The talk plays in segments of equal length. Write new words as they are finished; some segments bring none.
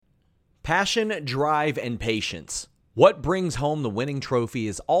Passion, drive, and patience. What brings home the winning trophy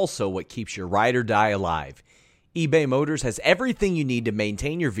is also what keeps your ride or die alive. eBay Motors has everything you need to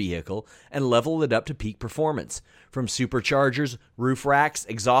maintain your vehicle and level it up to peak performance. From superchargers, roof racks,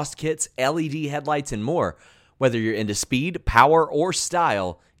 exhaust kits, LED headlights, and more. Whether you're into speed, power, or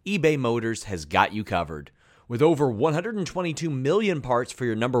style, eBay Motors has got you covered. With over 122 million parts for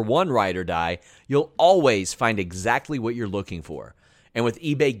your number one ride or die, you'll always find exactly what you're looking for. And with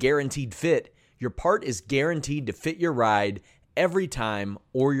eBay Guaranteed Fit, your part is guaranteed to fit your ride every time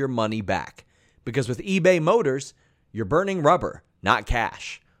or your money back. Because with eBay Motors, you're burning rubber, not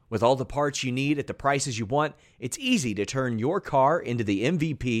cash. With all the parts you need at the prices you want, it's easy to turn your car into the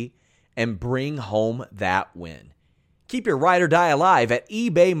MVP and bring home that win. Keep your ride or die alive at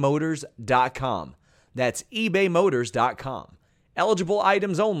ebaymotors.com. That's ebaymotors.com. Eligible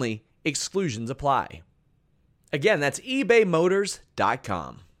items only. Exclusions apply. Again, that's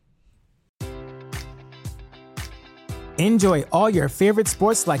ebaymotors.com. Enjoy all your favorite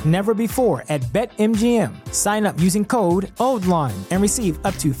sports like never before at BetMGM. Sign up using code OldLine and receive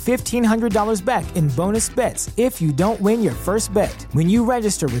up to $1,500 back in bonus bets if you don't win your first bet. When you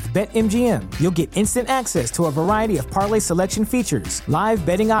register with BetMGM, you'll get instant access to a variety of parlay selection features, live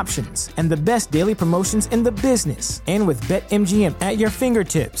betting options, and the best daily promotions in the business. And with BetMGM at your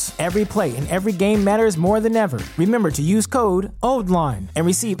fingertips, every play and every game matters more than ever. Remember to use code OldLine and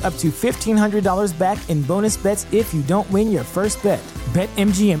receive up to $1,500 back in bonus bets if you don't win your first bet.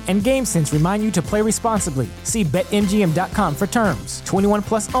 BetMGM and GameSense remind you to play responsibly. See BetMGM.com for terms. 21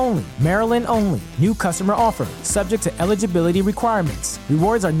 plus only. Maryland only. New customer offer. Subject to eligibility requirements.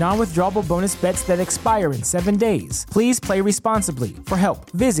 Rewards are non-withdrawable bonus bets that expire in 7 days. Please play responsibly. For help,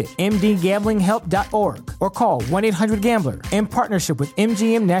 visit mdgamblinghelp.org or call 1-800-GAMBLER in partnership with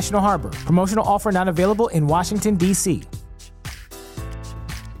MGM National Harbor. Promotional offer not available in Washington, D.C.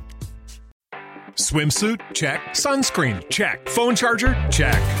 Swimsuit? Check. Sunscreen? Check. Phone charger?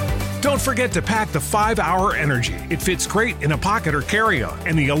 Check. Don't forget to pack the 5-Hour Energy. It fits great in a pocket or carry-on,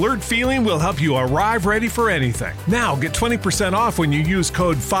 and the alert feeling will help you arrive ready for anything. Now get 20% off when you use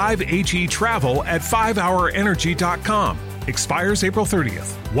code 5HETRAVEL at 5hourenergy.com. Expires April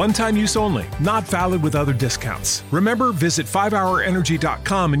 30th. One-time use only. Not valid with other discounts. Remember, visit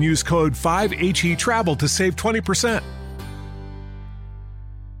 5hourenergy.com and use code 5HETRAVEL to save 20%.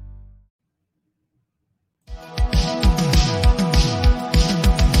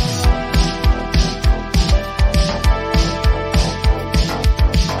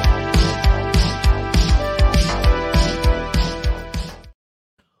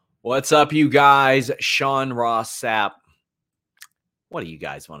 What's up, you guys? Sean Ross Sapp. What do you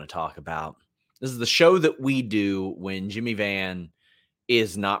guys want to talk about? This is the show that we do when Jimmy Van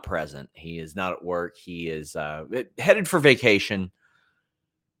is not present. He is not at work. He is headed for vacation.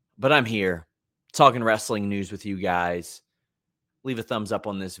 But I'm here talking wrestling news with you guys. Leave a thumbs up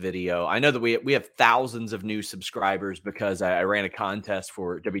on this video. I know that we have thousands of new subscribers because I ran a contest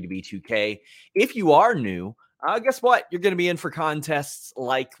for WWE 2K. If you are new, guess what? You're going to be in for contests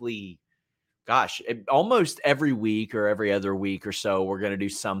likely, almost every week or every other week or so. We're going to do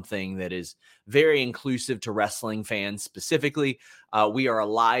something that is very inclusive to wrestling fans specifically. We are a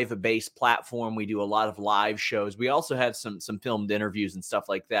live-based platform. We do a lot of live shows. We also have some filmed interviews and stuff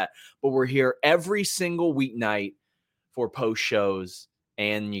like that. But we're here every single weeknight for post shows.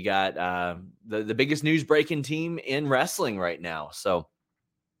 And you got the biggest news-breaking team in wrestling right now. So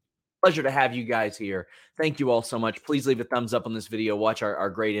pleasure to have you guys here. Thank you all so much. Please leave a thumbs up on this video. Watch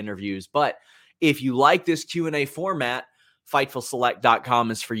our great interviews. But if you like this Q&A format, FightfulSelect.com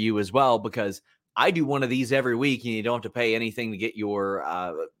is for you as well, because I do one of these every week and you don't have to pay anything to get your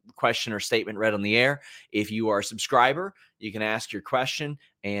question or statement read on the air. If you are a subscriber, you can ask your question,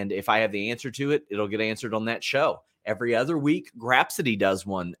 and if I have the answer to it, it'll get answered on that show. Every other week, Grapsody does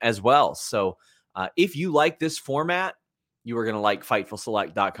one as well. So if you like this format, you are going to like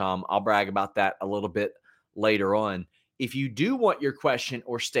FightfulSelect.com. I'll brag about that a little bit later on. If you do want your question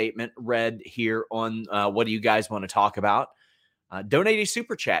or statement read here on what do you guys want to talk about, donate a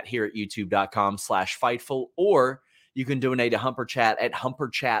super chat here at youtube.com/Fightful, or you can donate a Humper Chat at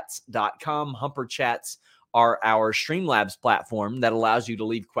humperchats.com. Humper Chats are our Streamlabs platform that allows you to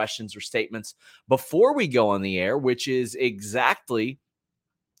leave questions or statements before we go on the air, which is exactly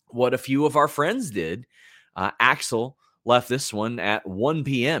what a few of our friends did. Axel left this one at 1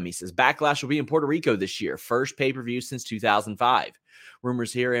 p.m. He says, Backlash will be in Puerto Rico this year. First pay-per-view since 2005.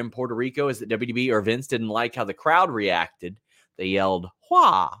 Rumors here in Puerto Rico is that WWE or Vince didn't like how the crowd reacted. They yelled,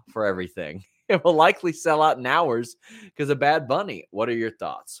 "Wah!" for everything. It will likely sell out in hours because of Bad Bunny. What are your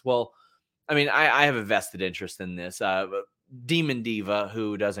thoughts? Well, I mean, I have a vested interest in this. Demon Diva,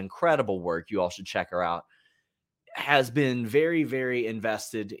 who does incredible work, you all should check her out, has been very, very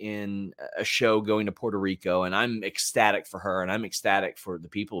invested in a show going to Puerto Rico. And I'm ecstatic for her. And I'm ecstatic for the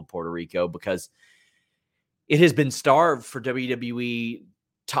people of Puerto Rico, because it has been starved for WWE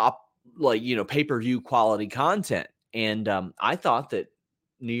top, pay-per-view quality content. And I thought that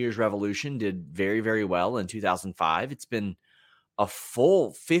New Year's Revolution did very, very well in 2005. It's been a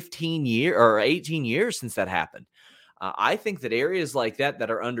full 18 years since that happened. I think that areas like that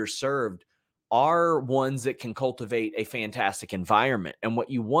are underserved are ones that can cultivate a fantastic environment. And what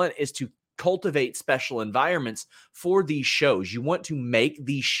you want is to cultivate special environments for these shows. You want to make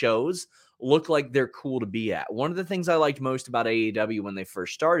these shows look like they're cool to be at. One of the things I liked most about AEW when they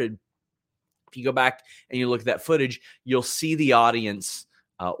first started, if you go back and you look at that footage, you'll see the audience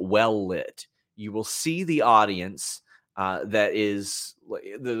well lit. You will see the audience that is,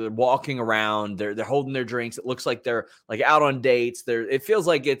 they're walking around, they're holding their drinks. It looks like they're like out on dates. It feels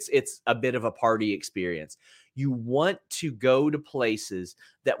like it's a bit of a party experience. You want to go to places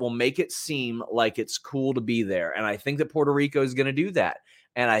that will make it seem like it's cool to be there. And I think that Puerto Rico is going to do that.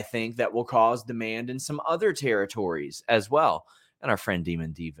 And I think that will cause demand in some other territories as well. And our friend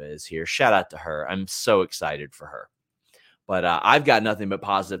Demon Diva is here. Shout out to her. I'm so excited for her. But I've got nothing but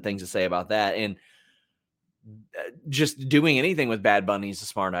positive things to say about that. And just doing anything with Bad Bunny is a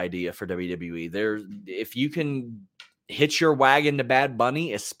smart idea for WWE. If you can hitch your wagon to Bad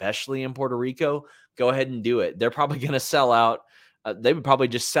Bunny, especially in Puerto Rico, go ahead and do it. They're probably going to sell out. They would probably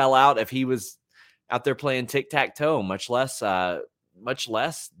just sell out if he was out there playing tic-tac-toe, much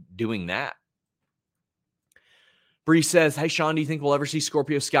less doing that. Bree says, hey, Sean, do you think we'll ever see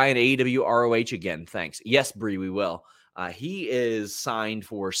Scorpio Sky in AEW ROH again? Thanks. Yes, Bree, we will. He is signed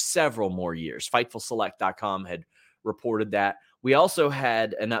for several more years. FightfulSelect.com had reported that. We also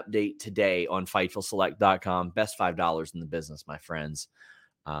had an update today on FightfulSelect.com, best $5 in the business, my friends,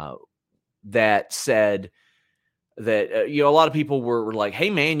 that said that, a lot of people were like, hey,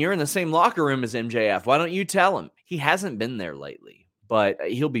 man, you're in the same locker room as MJF. Why don't you tell him? He hasn't been there lately, but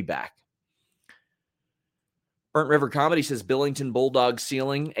he'll be back. Burnt River Comedy says Billington Bulldogs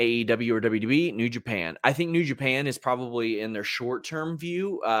ceiling, AEW or WWE, New Japan. I think New Japan is probably in their short-term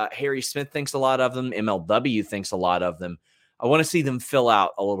view. Harry Smith thinks a lot of them. MLW thinks a lot of them. I want to see them fill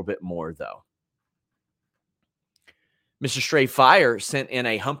out a little bit more, though. Mr. Stray Fire sent in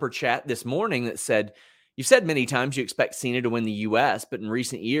a Humper chat this morning that said, you've said many times you expect Cena to win the U.S., but in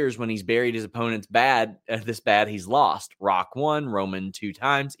recent years, when he's buried his opponents this bad, he's lost. Rock 1, Roman 2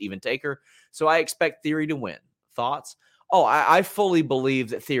 times, even Taker. So I expect Theory to win. Thoughts? Oh, I fully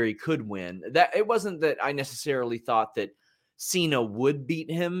believe that Theory could win. That it wasn't that I necessarily thought that Cena would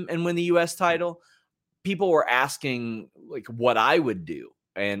beat him and win the U.S. title. People were asking like what I would do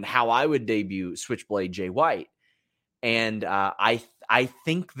and how I would debut Switchblade Jay White. And I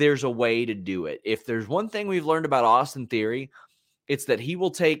think there's a way to do it. If there's one thing we've learned about Austin Theory, it's that he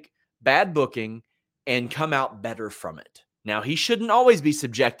will take bad booking and come out better from it. Now, he shouldn't always be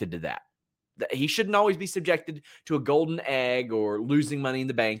subjected to that. He shouldn't always be subjected to a golden egg or losing Money in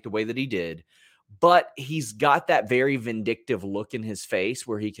the Bank the way that he did. But he's got that very vindictive look in his face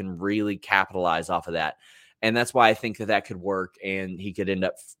where he can really capitalize off of that. And that's why I think that could work and he could end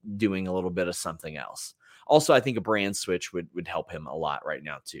up doing a little bit of something else. Also, I think a brand switch would help him a lot right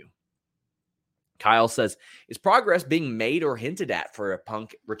now, too. Kyle says, is progress being made or hinted at for a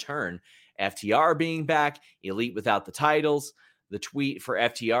Punk return? FTR being back, Elite without the titles. The tweet for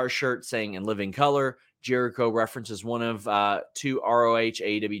FTR shirt saying in living color, Jericho references one of 2 ROH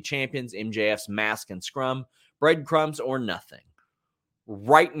AEW champions, MJF's mask and scrum, breadcrumbs or nothing.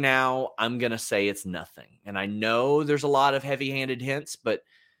 Right now, I'm going to say it's nothing. And I know there's a lot of heavy-handed hints, but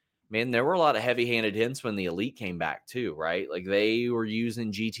man, there were a lot of heavy-handed hints when the Elite came back too, right? Like they were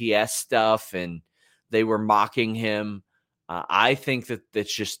using GTS stuff and they were mocking him. I think that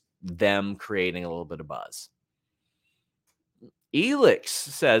it's just them creating a little bit of buzz. Elix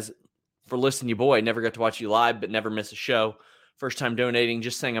says, for Listen You Boy, never got to watch you live, but never miss a show. First time donating,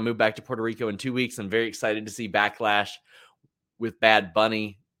 just saying I moved back to Puerto Rico in 2 weeks. I'm very excited to see Backlash with Bad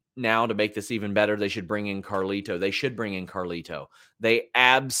Bunny. Now, to make this even better, they should bring in Carlito. They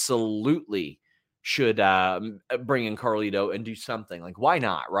absolutely should bring in Carlito and do something. Like, why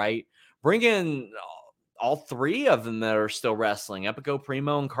not, right? Bring in all 3 of them that are still wrestling, Epico,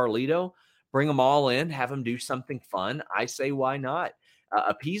 Primo, and Carlito. Bring them all in, have them do something fun. I say, why not?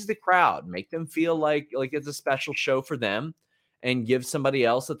 Appease the crowd, make them feel like it's a special show for them, and give somebody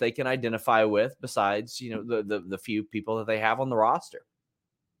else that they can identify with besides, the few people that they have on the roster.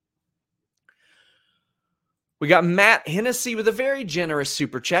 We got Matt Hennessy with a very generous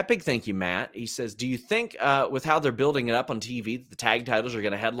super chat. Big thank you, Matt. He says, do you think with how they're building it up on TV, that the tag titles are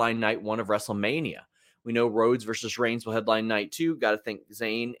going to headline night 1 of WrestleMania? We know Rhodes versus Reigns will headline night 2. Got to think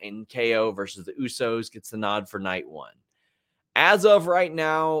Zayn and KO versus the Usos gets the nod for night 1. As of right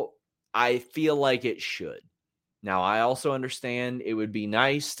now, I feel like it should. Now, I also understand it would be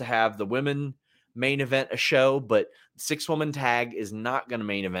nice to have the women main event a show, but 6-woman tag is not going to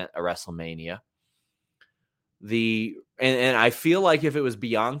main event a WrestleMania. And I feel like if it was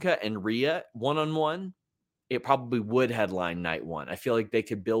Bianca and Rhea one-on-one, it probably would headline night 1. I feel like they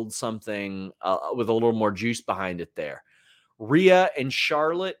could build something with a little more juice behind it there. Rhea and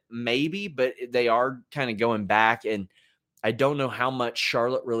Charlotte, maybe, but they are kind of going back, and I don't know how much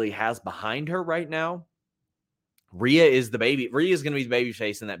Charlotte really has behind her right now. Rhea is the baby. Rhea is going to be the baby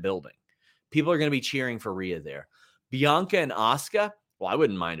face in that building. People are going to be cheering for Rhea there. Bianca and Asuka, well, I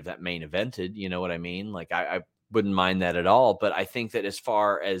wouldn't mind if that main evented. You know what I mean? Like, I wouldn't mind that at all. But I think that as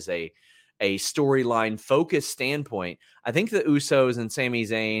far as a storyline focus standpoint, I think the Usos and Sami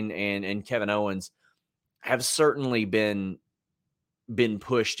Zayn and Kevin Owens have certainly been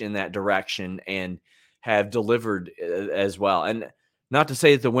pushed in that direction and have delivered as well. And not to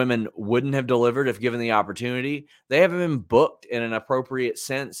say that the women wouldn't have delivered if given the opportunity. They haven't been booked in an appropriate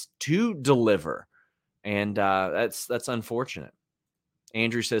sense to deliver. And that's unfortunate.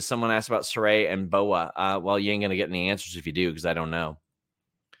 Andrew says, someone asked about Saray and Boa. Well, you ain't going to get any answers if you do, because I don't know.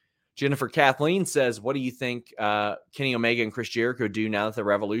 Jennifer Kathleen says, what do you think Kenny Omega and Chris Jericho do now that the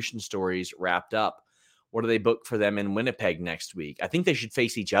Revolution story's wrapped up? What do they book for them in Winnipeg next week? I think they should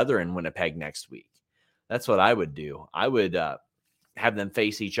face each other in Winnipeg next week. That's what I would do. I would have them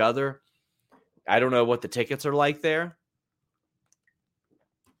face each other. I don't know what the tickets are like there,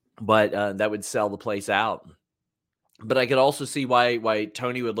 but that would sell the place out. But I could also see why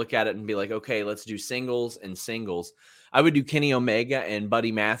Tony would look at it and be like, okay, let's do singles and singles. I would do Kenny Omega and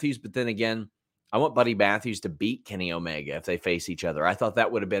Buddy Matthews, but then again, I want Buddy Matthews to beat Kenny Omega if they face each other. I thought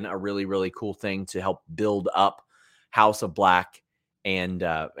that would have been a really, really cool thing to help build up House of Black and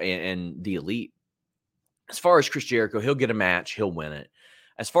the Elite. As far as Chris Jericho, he'll get a match. He'll win it.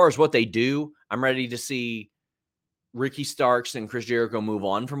 As far as what they do, I'm ready to see Ricky Starks and Chris Jericho move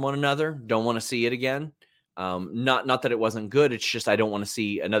on from one another. Don't want to see it again. Not that it wasn't good. It's just I don't want to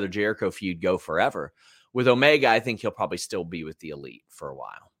see another Jericho feud go forever. With Omega, I think he'll probably still be with the Elite for a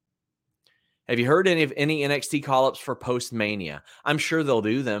while. Have you heard any NXT call-ups for post-Mania? I'm sure they'll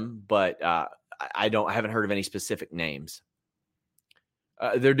do them, but I haven't heard of any specific names.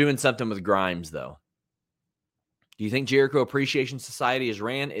 They're doing something with Grimes, though. Do you think Jericho Appreciation Society has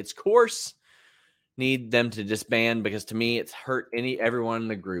ran its course? Need them to disband, because to me, it's hurt everyone in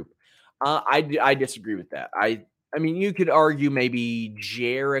the group. I disagree with that. I mean, you could argue maybe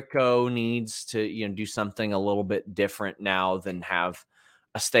Jericho needs to do something a little bit different now than have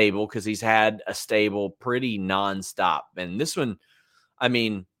a stable, because he's had a stable pretty nonstop. And this one, I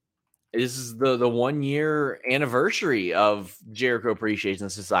mean, this is the 1 year anniversary of Jericho Appreciation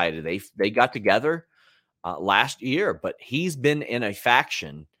Society. They got together last year, but he's been in a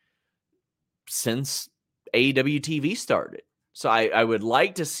faction since AEW TV started. So I would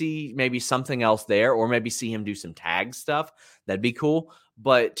like to see maybe something else there, or maybe see him do some tag stuff. That'd be cool.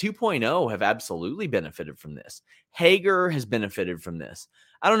 But 2.0 have absolutely benefited from this. Hager has benefited from this.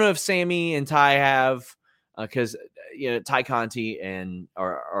 I don't know if Sammy and Ty have, because Ty Conti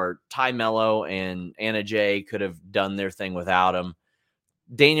or Ty Mello and Anna Jay could have done their thing without him.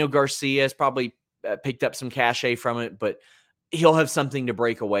 Daniel Garcia has probably picked up some cachet from it, but he'll have something to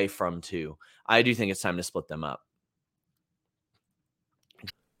break away from too. I do think it's time to split them up.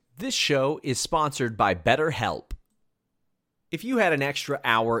 This show is sponsored by BetterHelp. If you had an extra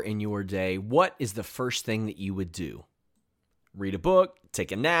hour in your day, what is the first thing that you would do? Read a book,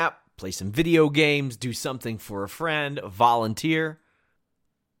 take a nap, play some video games, do something for a friend, volunteer.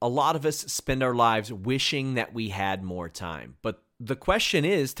 A lot of us spend our lives wishing that we had more time. But the question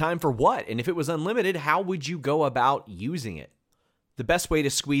is, time for what? And if it was unlimited, how would you go about using it? The best way to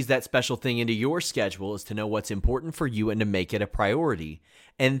squeeze that special thing into your schedule is to know what's important for you and to make it a priority.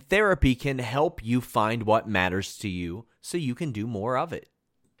 And therapy can help you find what matters to you so you can do more of it.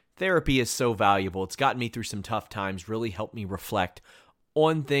 Therapy is so valuable. It's gotten me through some tough times, really helped me reflect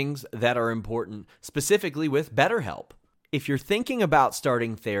on things that are important, specifically with BetterHelp. If you're thinking about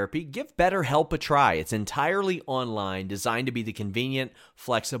starting therapy, give BetterHelp a try. It's entirely online, designed to be the convenient,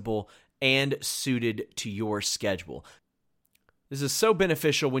 flexible, and suited to your schedule. This is so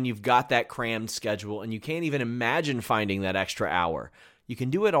beneficial when you've got that crammed schedule and you can't even imagine finding that extra hour. You can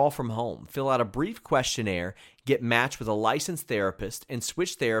do it all from home. Fill out a brief questionnaire, get matched with a licensed therapist, and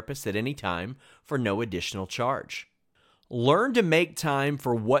switch therapists at any time for no additional charge. Learn to make time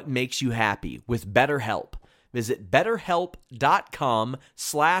for what makes you happy with BetterHelp. Visit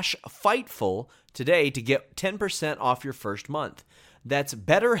betterhelp.com/Fightful today to get 10% off your first month. That's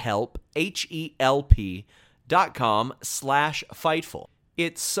BetterHelp, HELP.com/Fightful.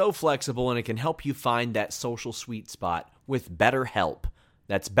 It's so flexible and it can help you find that social sweet spot with BetterHelp.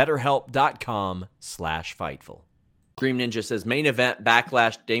 That's betterhelp.com/Fightful. Dream Ninja says main event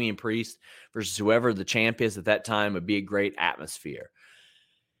Backlash Damian Priest versus whoever the champ is at that time would be a great atmosphere.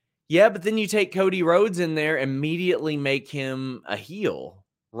 Yeah, but then you take Cody Rhodes in there, immediately make him a heel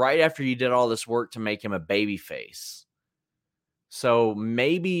right after you did all this work to make him a babyface. So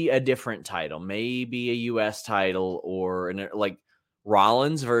maybe a different title, maybe a U.S. title, or like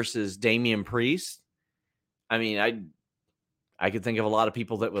Rollins versus Damian Priest. I mean, I could think of a lot of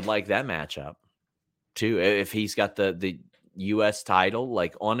people that would like that matchup too. If he's got the U.S. title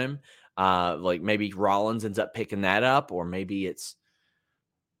like on him, like maybe Rollins ends up picking that up, or maybe it's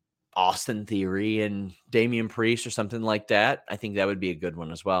Austin Theory and Damian Priest or something like that. I think that would be a good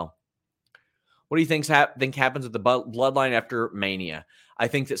one as well. What do you think happens with the Bloodline after Mania? I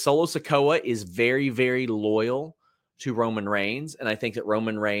think that Solo Sikoa is very, very loyal to Roman Reigns, and I think that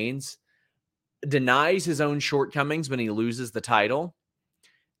Roman Reigns denies his own shortcomings when he loses the title,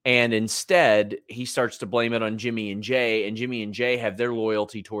 and instead he starts to blame it on Jimmy and Jay, and Jimmy and Jay have their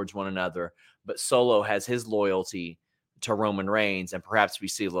loyalty towards one another, but Solo has his loyalty to Roman Reigns, and perhaps we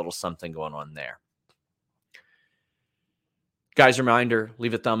see a little something going on there. Guys, reminder,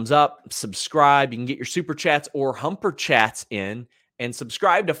 leave a thumbs up, subscribe. You can get your super chats or humper chats in, and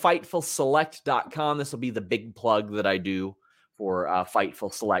subscribe to FightfulSelect.com. This will be the big plug that I do for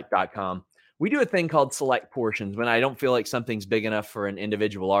FightfulSelect.com. We do a thing called Select Portions when I don't feel like something's big enough for an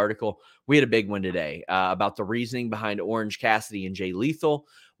individual article. We had a big one today about the reasoning behind Orange Cassidy and Jay Lethal.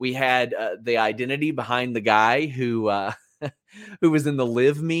 We had the identity behind the guy who was in the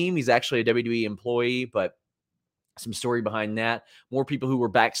Live meme. He's actually a WWE employee, but some story behind that. More people who were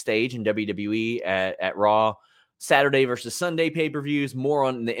backstage in WWE at Raw. Saturday versus Sunday pay-per-views. More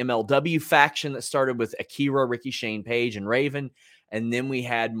on the MLW faction that started with Akira, Ricky, Shane Page, and Raven. And then we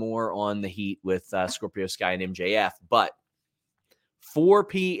had more on the Heat with Scorpio Sky and MJF. But 4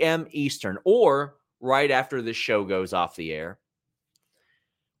 p.m. Eastern, or right after this show goes off the air,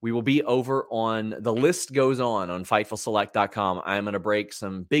 we will be over on The List Goes On FightfulSelect.com. I'm going to break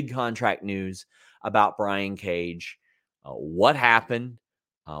some big contract news about Brian Cage. What happened?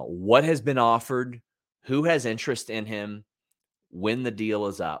 What has been offered? Who has interest in him? When the deal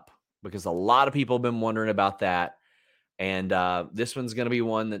is up? Because a lot of people have been wondering about that. And this one's going to be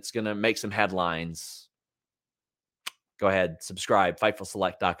one that's going to make some headlines. Go ahead, subscribe,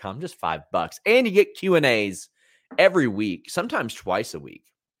 FightfulSelect.com, just $5. And you get Q&As every week, sometimes twice a week.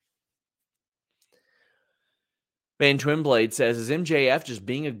 Van Twinblade says, is MJF just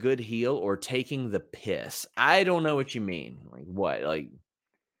being a good heel or taking the piss? I don't know what you mean. Like what? Like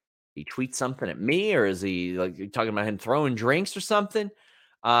he tweets something at me, or is he like talking about him throwing drinks or something?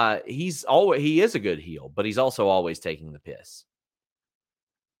 He is a good heel, but he's also always taking the piss.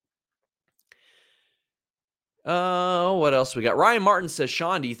 What else we got? Ryan Martin says,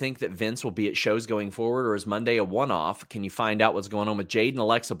 Sean, do you think that Vince will be at shows going forward, or is Monday a one-off? Can you find out what's going on with Jade and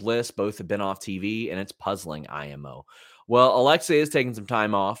Alexa Bliss? Both have been off TV, and it's puzzling IMO. Well, Alexa is taking some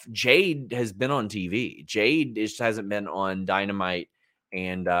time off. Jade has been on TV. Jade just hasn't been on Dynamite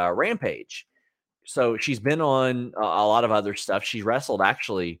and Rampage. So she's been on a lot of other stuff. She wrestled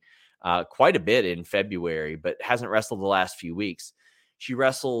actually quite a bit in February, but hasn't wrestled the last few weeks. She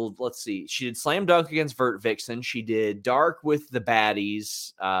wrestled, let's see, she did Slam Dunk against Vert Vixen. She did Dark with the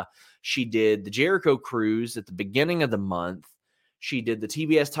Baddies. She did the Jericho Cruise at the beginning of the month. She did the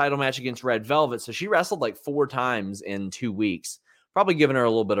TBS title match against Red Velvet. So she wrestled like 4 times in 2 weeks. Probably giving her a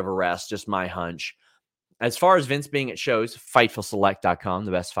little bit of a rest, just my hunch. As far as Vince being at shows, FightfulSelect.com,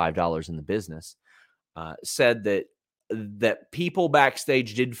 the best $5 in the business, said that people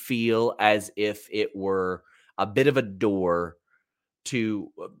backstage did feel as if it were a bit of a door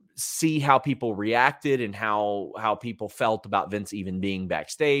to see how people reacted and how people felt about Vince even being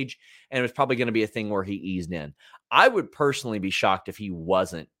backstage. And it was probably going to be a thing where he eased in. I would personally be shocked if he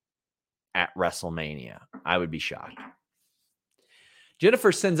wasn't at WrestleMania. I would be shocked.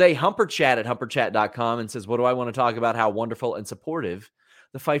 Jennifer sends a humper chat at humperchat.com and says, what do I want to talk about? How wonderful and supportive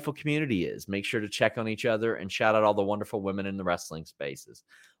the Fightful community is. Make sure to check on each other and shout out all the wonderful women in the wrestling spaces.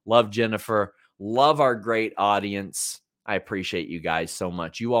 Love Jennifer. Love our great audience. I appreciate you guys so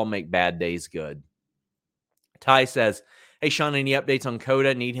much. You all make bad days good. Ty says, Hey, Sean, any updates on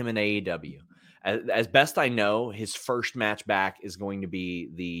Coda? Need him in AEW. As best I know, his first match back is going to be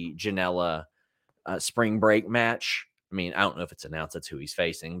the Janela spring break match. I mean, I don't know if it's announced that's who he's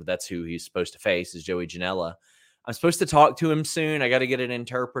facing, but that's who he's supposed to face is Joey Janela. I'm supposed to talk to him soon. I got to get an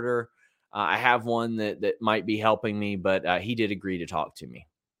interpreter. I have one that might be helping me, but he did agree to talk to me.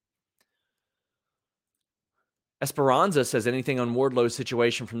 Esperanza says, anything on Wardlow's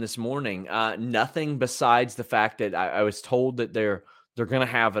situation from this morning? Nothing besides the fact that I was told that they're going to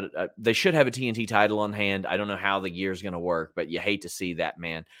have they should have a TNT title on hand. I don't know how the gear's going to work, but you hate to see that,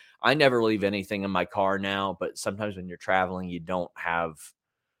 man. I never leave anything in my car now, but sometimes when you're traveling, you don't have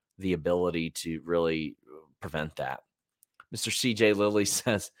the ability to really prevent that. Mr. CJ Lilly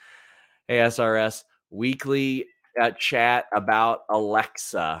says, hey, SRS, weekly chat about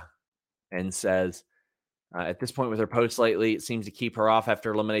Alexa, and says, at this point with her posts lately, it seems to keep her off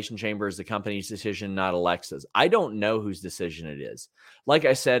after Elimination Chamber is the company's decision, not Alexa's. I don't know whose decision it is. Like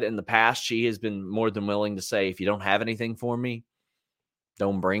I said, in the past, she has been more than willing to say, if you don't have anything for me,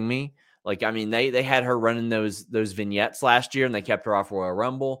 don't bring me. Like, I mean, they had her running those vignettes last year and they kept her off Royal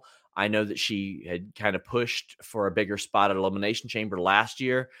Rumble. I know that she had kind of pushed for a bigger spot at Elimination Chamber last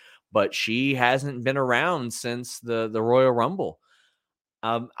year, but she hasn't been around since the Royal Rumble.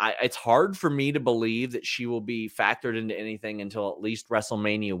 It's hard for me to believe that she will be factored into anything until at least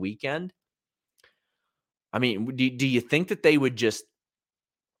WrestleMania weekend. I mean, do you think that they would just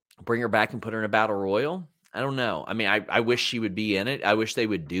bring her back and put her in a battle royal? I don't know. I mean, I wish she would be in it. I wish they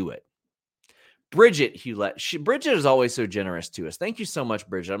would do it. Bridget Hewlett. Bridget is always so generous to us. Thank you so much,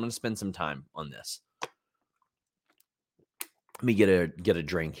 Bridget. I'm going to spend some time on this. Let me get a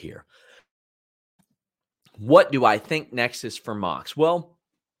drink here. What do I think next is for Mox? Well,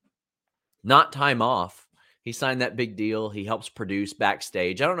 not time off. He signed that big deal. He helps produce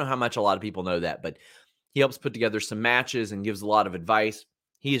backstage. I don't know how much a lot of people know that, but he helps put together some matches and gives a lot of advice.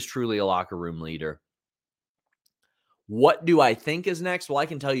 He is truly a locker room leader. What do I think is next? Well, I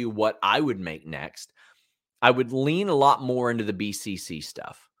can tell you what I would make next. I would lean a lot more into the BCC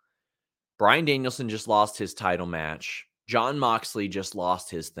stuff. Bryan Danielson just lost his title match. Jon Moxley just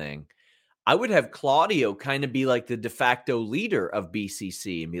lost his thing. I would have Claudio kind of be like the de facto leader of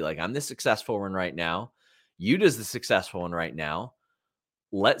BCC and be like, I'm the successful one right now. Yuta's the successful one right now.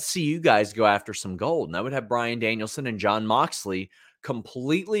 Let's see you guys go after some gold. And I would have Bryan Danielson and Jon Moxley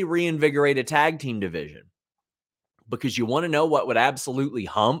completely reinvigorate a tag team division. Because you want to know what would absolutely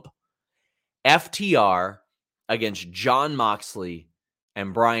hump? FTR against Jon Moxley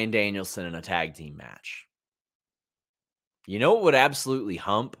and Bryan Danielson in a tag team match. You know what would absolutely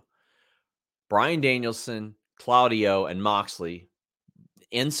hump? Bryan Danielson, Claudio, and Moxley,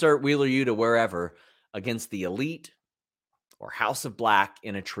 insert Wheeler Yuta wherever, against the Elite or House of Black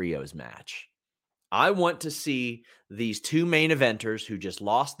in a trios match. I want to see these two main eventers who just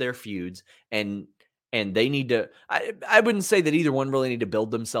lost their feuds and they need to, I wouldn't say that either one really need to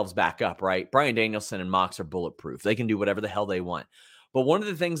build themselves back up, right? Bryan Danielson and Mox are bulletproof. They can do whatever the hell they want. But one of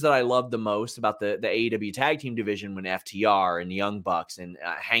the things that I love the most about the AEW tag team division when FTR and the Young Bucks and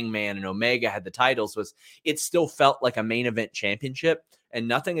Hangman and Omega had the titles was it still felt like a main event championship, and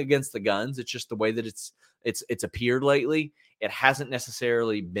nothing against the Guns. It's just the way that it's appeared lately. It hasn't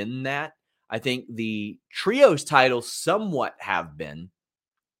necessarily been that. I think the trios titles somewhat have been.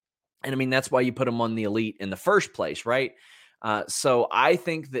 And I mean, that's why you put them on the Elite in the first place, right? So I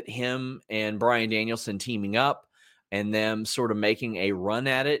think that him and Bryan Danielson teaming up and them sort of making a run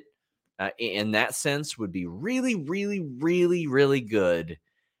at it in that sense would be really, really, really, really good.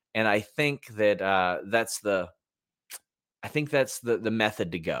 And I think that that's the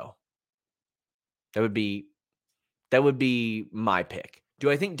method to go. That would be my pick.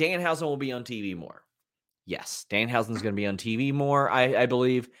 Do I think Danhausen will be on TV more? Yes, Danhausen's going to be on TV more, I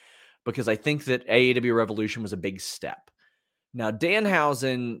believe, because I think that AEW Revolution was a big step. Now,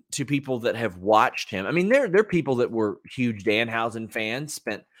 Danhausen, to people that have watched him, I mean, there are people that were huge Danhausen fans,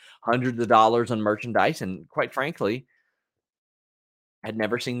 spent hundreds of dollars on merchandise, and quite frankly, had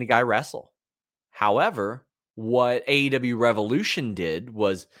never seen the guy wrestle. However, what AEW Revolution did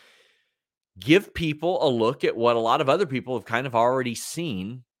was give people a look at what a lot of other people have kind of already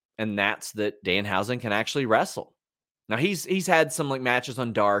seen, and that's that Danhausen can actually wrestle. Now, he's had some like matches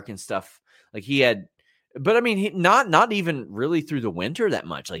on Dark and stuff. Like he had, but I mean, he not even really through the winter that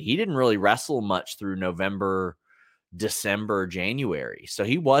much. Like he didn't really wrestle much through November, December, January. So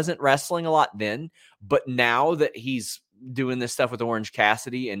he wasn't wrestling a lot then. But now that he's doing this stuff with Orange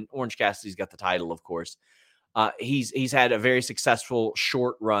Cassidy, and Orange Cassidy's got the title, of course. He's had a very successful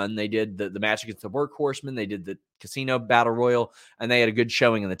short run. They did the match against the Workhorsemen. They did the Casino Battle Royal, and they had a good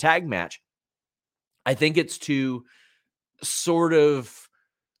showing in the tag match. I think it's to sort of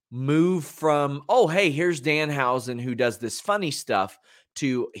move from, oh, hey, here's Danhausen who does this funny stuff,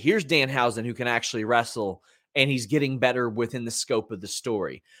 to here's Danhausen who can actually wrestle, and he's getting better within the scope of the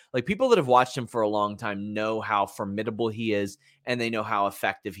story. Like, people that have watched him for a long time know how formidable he is, and they know how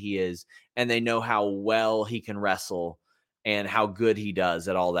effective he is, and they know how well he can wrestle and how good he does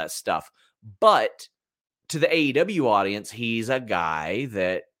at all that stuff. But to the AEW audience, he's a guy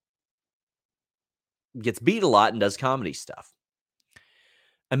that gets beat a lot and does comedy stuff.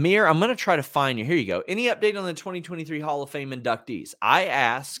 Amir, I'm going to try to find you. Here you go. Any update on the 2023 Hall of Fame inductees?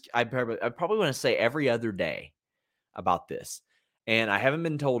 I probably want to say every other day about this, and I haven't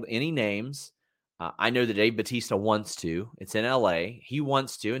been told any names. I know that Dave Bautista wants to. It's in LA. He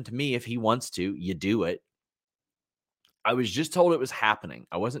wants to, and to me, if he wants to, you do it. I was just told it was happening.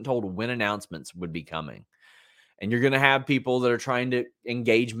 I wasn't told when announcements would be coming. And you're going to have people that are trying to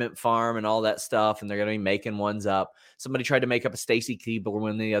engagement farm and all that stuff, and they're going to be making ones up. Somebody tried to make up a Stacy Keibler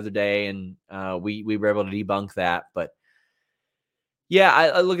one the other day, and we were able to debunk that. But yeah,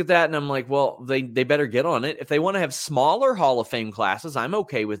 I look at that and I'm like, well, they better get on it. If they want to have smaller Hall of Fame classes, I'm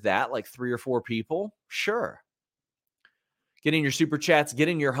okay with that, like 3 or 4 people. Sure. Get in your super chats, get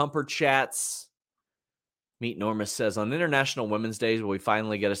in your humper chats. Meet Normus says, on International Women's Days, will we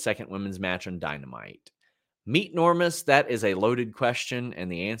finally get a second women's match on Dynamite? Meet Normus, that is a loaded question,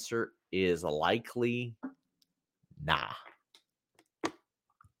 and the answer is likely nah.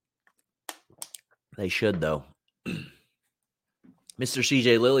 They should, though. Mr.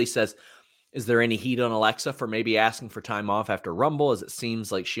 CJ Lilly says, is there any heat on Alexa for maybe asking for time off after Rumble, as it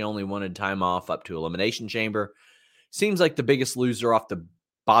seems like she only wanted time off up to Elimination Chamber? Seems like the biggest loser off the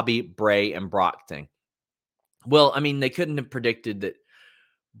Bobby, Bray, and Brock thing. Well, I mean, they couldn't have predicted that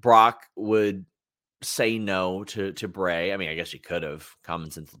Brock would say no to Bray. I mean, I guess you could have. Common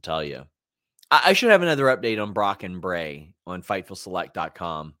sense will tell you. I should have another update on Brock and Bray on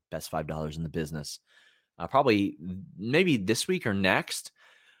FightfulSelect.com. Best $5 in the business. Probably maybe this week or next.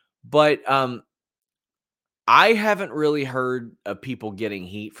 But I haven't really heard of people getting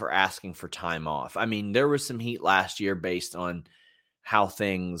heat for asking for time off. I mean, there was some heat last year based on how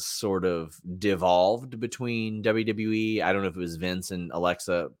things sort of devolved between WWE. I don't know if it was Vince and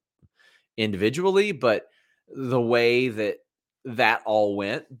Alexa individually, but the way that all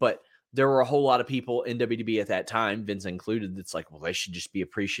went. But there were a whole lot of people in WWE at that time, Vince included, that's like, well, they should just be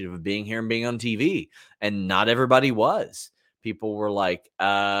appreciative of being here and being on TV. And not everybody was. People were like,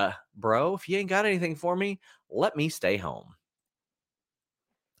 bro, if you ain't got anything for me, let me stay home.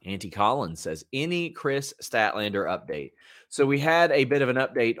 Auntie Collins says, any Chris Statlander update? So we had a bit of an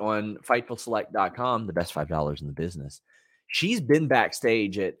update on FightfulSelect.com, the best $5 in the business. She's been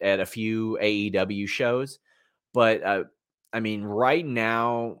backstage at a few AEW shows, but I mean, right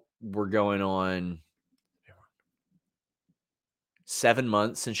now we're going on 7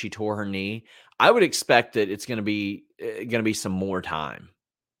 months since she tore her knee. I would expect that it's going to be some more time.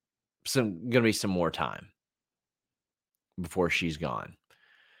 Going to be some more time before she's gone.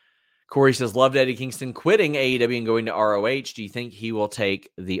 Corey says, loved Eddie Kingston quitting AEW and going to ROH. Do you think he will take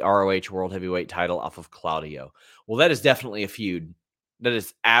the ROH World Heavyweight title off of Claudio? Well, that is definitely a feud. That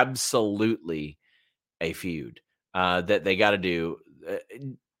is absolutely a feud that they got to do.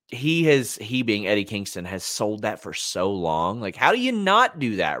 He being Eddie Kingston has sold that for so long. Like, how do you not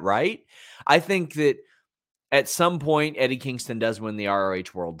do that, right? I think that at some point, Eddie Kingston does win the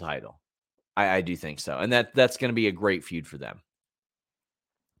ROH World title. I do think so. And that's going to be a great feud for them.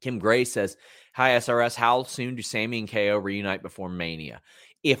 Kim Gray says, hi, SRS. How soon do Sammy and KO reunite before Mania?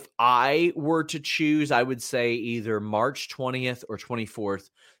 If I were to choose, I would say either March 20th or 24th,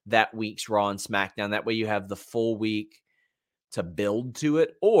 that week's Raw and SmackDown. That way you have the full week to build to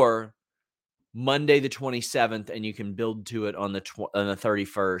it, or Monday the 27th, and you can build to it on the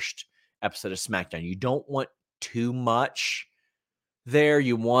 31st episode of SmackDown. You don't want too much there.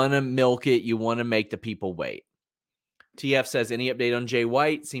 You want to milk it. You want to make the people wait. TF says, any update on Jay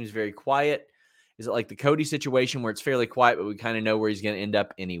White? Seems very quiet. Is it like the Cody situation where it's fairly quiet, but we kind of know where he's going to end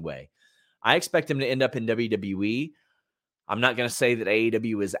up anyway? I expect him to end up in WWE. I'm not going to say that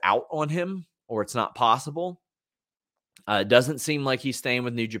AEW is out on him or it's not possible. It doesn't seem like he's staying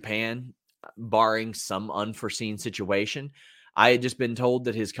with New Japan, barring some unforeseen situation. I had just been told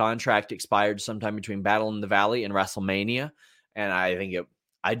that his contract expired sometime between Battle in the Valley and WrestleMania, and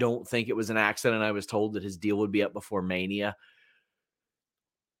I don't think it was an accident. I was told that his deal would be up before Mania.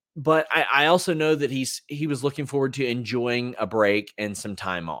 But I also know that he was looking forward to enjoying a break and some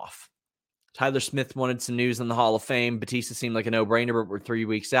time off. Tyler Smith wanted some news on the Hall of Fame. Batista seemed like a no-brainer, but we're 3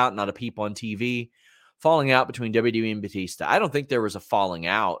 weeks out, not a peep on TV. falling out between WWE and Batista. I don't think there was a falling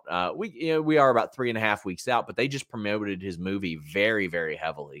out. We are about 3.5 weeks out, but they just promoted his movie very, very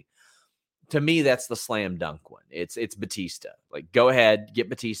heavily. To me, that's the slam dunk one. It's Batista. Like, go ahead, get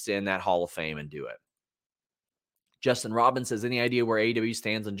Batista in that Hall of Fame and do it. Justin Robbins says, any idea where AEW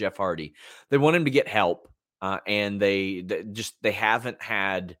stands on Jeff Hardy? They want him to get help, and they haven't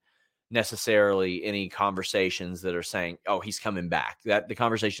had necessarily any conversations that are saying, oh, he's coming back. That the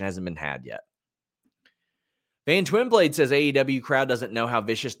conversation hasn't been had yet. Van Twinblade says AEW crowd doesn't know how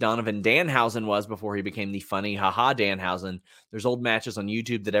vicious Donovan Danhausen was before he became the funny haha Danhausen. There's old matches on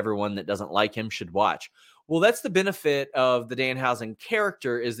YouTube that everyone that doesn't like him should watch. Well, that's the benefit of the Danhausen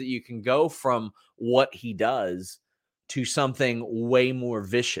character, is that you can go from what he does to something way more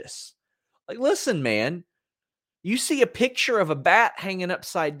vicious. Like, listen, man, you see a picture of a bat hanging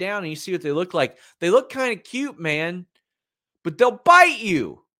upside down and you see what they look like. They look kind of cute, man, but they'll bite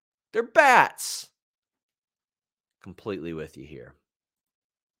you. They're bats. Completely with you here.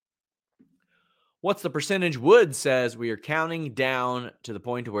 What's the percentage? Wood says we are counting down to the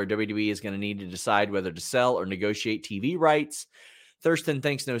point where WWE is going to need to decide whether to sell or negotiate TV rights. Thurston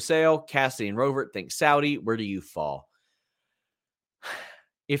thinks no sale. Cassidy and Rovert think Saudi. Where do you fall?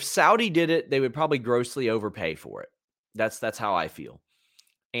 If Saudi did it, they would probably grossly overpay for it. That's how I feel.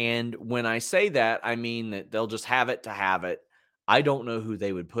 And when I say that, I mean that they'll just have it to have it. I don't know who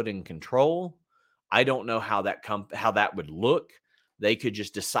they would put in control. I don't know how that would look. They could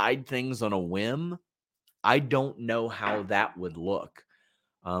just decide things on a whim. I don't know how that would look.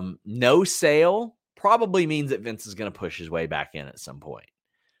 No sale probably means that Vince is going to push his way back in at some point.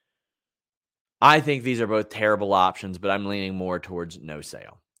 I think these are both terrible options, but I'm leaning more towards no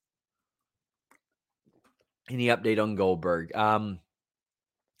sale. Any update on Goldberg? I'm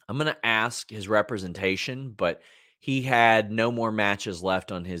going to ask his representation, but he had no more matches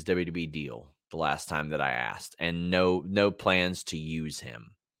left on his WWE deal the last time that I asked, and no plans to use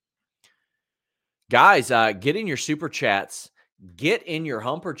him. Guys, get in your super chats, get in your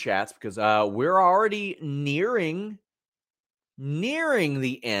humper chats, because we're already nearing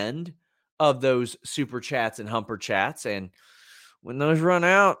the end of those super chats and humper chats, and when those run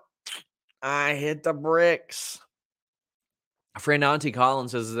out, I hit the bricks. Friend Auntie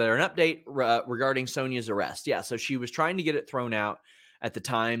Collins says, is there an update regarding Sonya's arrest? Yeah, so she was trying to get it thrown out at the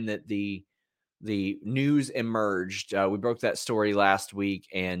time that the news emerged. We broke that story last week,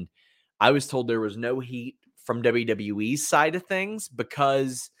 and I was told there was no heat from WWE's side of things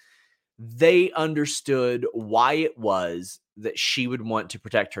because they understood why it was that she would want to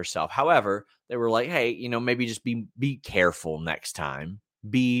protect herself. However, they were like, hey, maybe just be careful next time.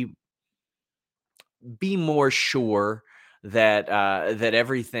 Be more sure that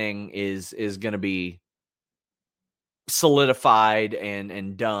everything is going to be solidified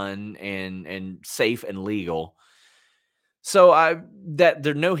and done and safe and legal. So that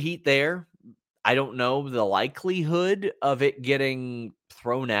there's no heat there. I don't know the likelihood of it getting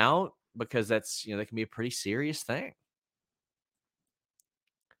thrown out because that's, that can be a pretty serious thing.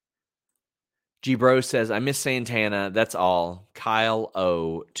 G Bro says, I miss Santana. That's all. Kyle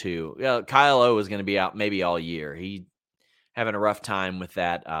O too. Yeah, Kyle O is going to be out maybe all year. He having a rough time with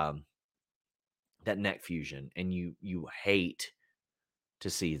that that neck fusion, and you hate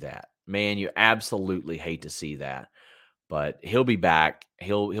to see that. Man, you absolutely hate to see that. But he'll be back.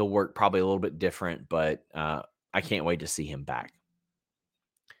 He'll work probably a little bit different, but I can't wait to see him back.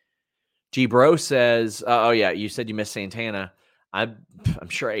 G Bro says, oh yeah, you said you miss Santana. I'm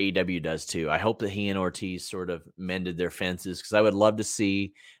sure AEW does too. I hope that he and Ortiz sort of mended their fences, because I would love to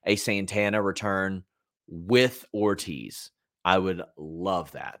see a Santana return with Ortiz. I would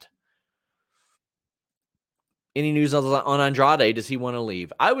love that. Any news on Andrade? Does he want to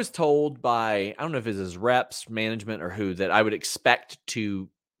leave? I was told by, I don't know if it's his reps, management, or who, that I would expect to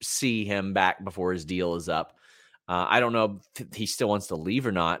see him back before his deal is up. I don't know if he still wants to leave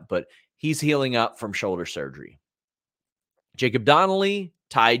or not, but he's healing up from shoulder surgery. Jacob Donnelly,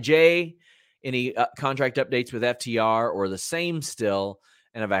 Ty J, any contract updates with FTR or the same still?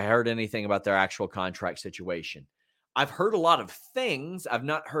 And have I heard anything about their actual contract situation? I've heard a lot of things. I've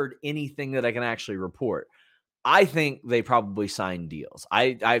not heard anything that I can actually report. I think they probably signed deals.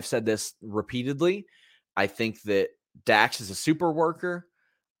 I've said this repeatedly. I think that Dax is a super worker.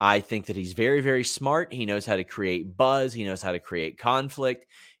 I think that he's very, very smart. He knows how to create buzz. He knows how to create conflict.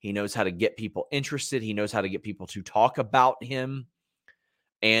 He knows how to get people interested. He knows how to get people to talk about him.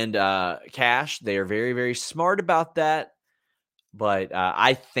 And Cash, they are very, very smart about that. But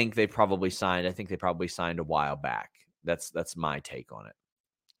I think they probably signed. I think they probably signed a while back. That's my take on it.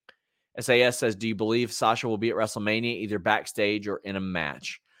 SAS says, do you believe Sasha will be at WrestleMania, either backstage or in a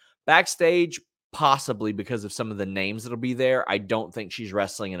match? Backstage, possibly because of some of the names that'll be there. I don't think she's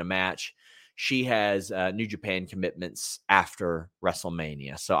wrestling in a match. She has New Japan commitments after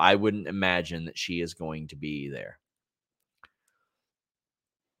WrestleMania, so I wouldn't imagine that she is going to be there.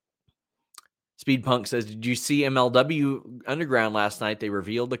 Speed Punk says, did you see MLW Underground last night? They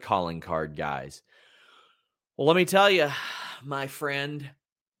revealed the calling card, guys. Well, let me tell you, my friend,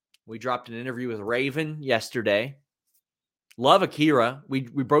 we dropped an interview with Raven yesterday. Love Akira. We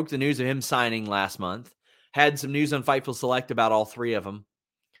broke the news of him signing last month. Had some news on Fightful Select about all three of them.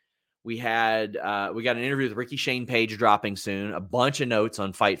 We got an interview with Ricky Shane Page dropping soon. A bunch of notes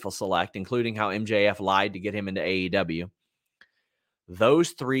on Fightful Select, including how MJF lied to get him into AEW. Those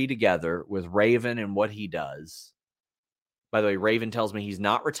three together with Raven and what he does. By the way, Raven tells me he's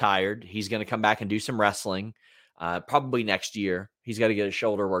not retired. He's going to come back and do some wrestling, probably next year. He's got to get his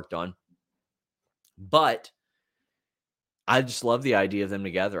shoulder worked on. But I just love the idea of them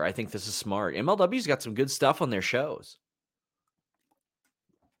together. I think this is smart. MLW's got some good stuff on their shows.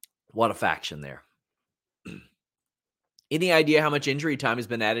 What a faction there. Any idea how much injury time has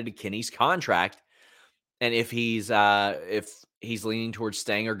been added to Kenny's contract? And if he's leaning towards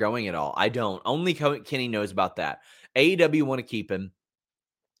staying or going at all? I don't. Only Kenny knows about that. AEW want to keep him.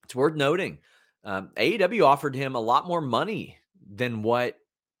 It's worth noting. AEW offered him a lot more money than what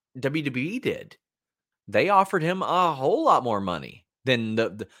WWE did. They offered him a whole lot more money than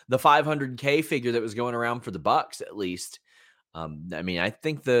the $500K figure that was going around for the Bucks, at least. I mean, I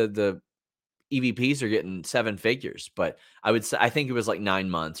think the EVPs are getting 7 figures, but I think it was like 9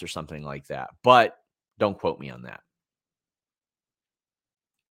 months or something like that. But don't quote me on that.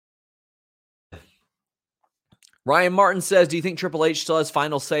 Ryan Martin says, do you think Triple H still has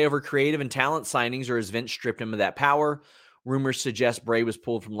final say over creative and talent signings, or has Vince stripped him of that power? Rumors suggest Bray was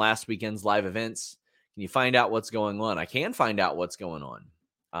pulled from last weekend's live events. Can you find out what's going on? I can find out what's going on.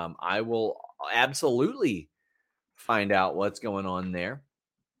 I will absolutely find out what's going on there.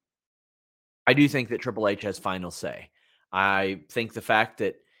 I do think that Triple H has final say. I think the fact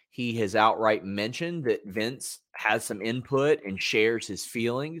that he has outright mentioned that Vince has some input and shares his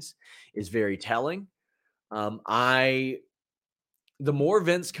feelings is very telling. The more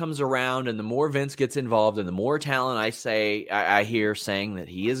Vince comes around and the more Vince gets involved and the more talent I hear saying that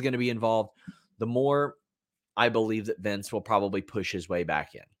he is going to be involved, the more I believe that Vince will probably push his way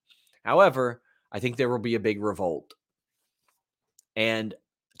back in. However, I think there will be a big revolt. And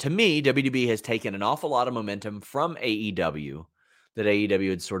to me, WWE has taken an awful lot of momentum from AEW that AEW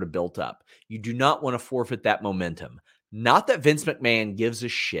had sort of built up. You do not want to forfeit that momentum. Not that Vince McMahon gives a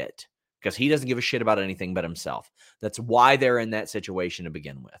shit, because he doesn't give a shit about anything but himself. That's why they're in that situation to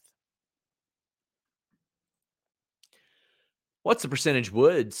begin with. What's the percentage?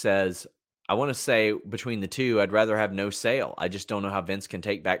 Wood says, I want to say between the two, I'd rather have no sale. I just don't know how Vince can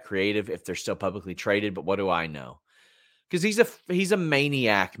take back creative if they're still publicly traded, but what do I know? Because he's a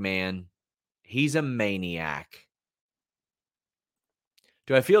maniac, man. He's a maniac.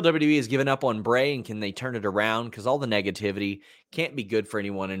 Do I feel WWE has given up on Bray, and can they turn it around? Because all the negativity can't be good for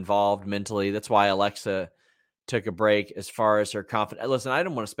anyone involved mentally. That's why Alexa took a break as far as her confidence. Listen, I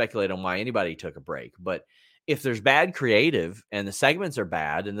don't want to speculate on why anybody took a break, but if there's bad creative and the segments are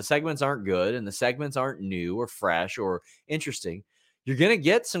bad and the segments aren't good and the segments aren't new or fresh or interesting, you're going to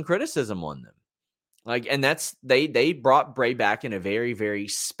get some criticism on them. And that's, they brought Bray back in a very, very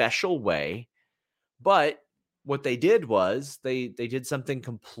special way, but what they did was they did something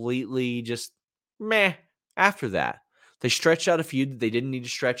completely just meh after that. They stretched out a feud that they didn't need to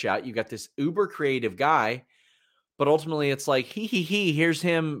stretch out. You got this uber creative guy, but ultimately it's like, here's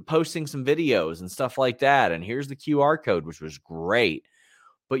him posting some videos and stuff like that. And here's the QR code, which was great.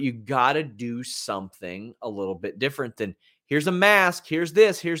 But you got to do something a little bit different than here's a mask, here's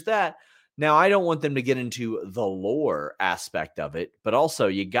this, here's that. Now, I don't want them to get into the lore aspect of it, but also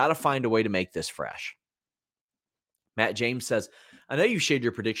you got to find a way to make this fresh. Matt James says, I know you shared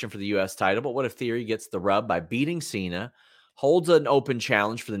your prediction for the U.S. title, but what if Theory gets the rub by beating Cena, holds an open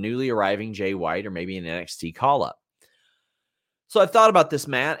challenge for the newly arriving Jay White, or maybe an NXT call-up? So I've thought about this,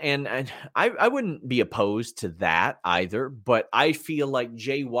 Matt, and I wouldn't be opposed to that either, but I feel like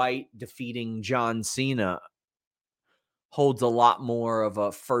Jay White defeating John Cena holds a lot more of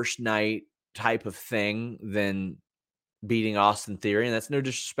a first night type of thing than beating Austin Theory, and that's no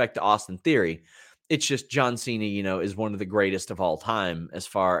disrespect to Austin Theory. It's just John Cena, is one of the greatest of all time as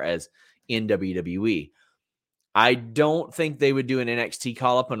far as in WWE. I don't think they would do an NXT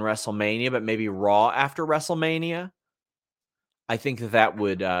call-up on WrestleMania, but maybe Raw after WrestleMania. I think that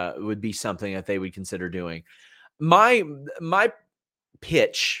would be something that they would consider doing. My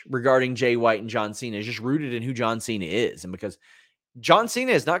pitch regarding Jay White and John Cena is just rooted in who John Cena is, and because John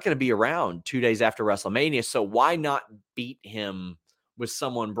Cena is not going to be around 2 days after WrestleMania, so why not beat him with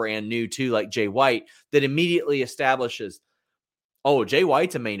someone brand new too, like Jay White, that immediately establishes, oh, Jay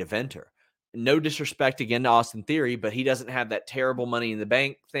White's a main eventer. No disrespect again to Austin Theory, but he doesn't have that terrible Money in the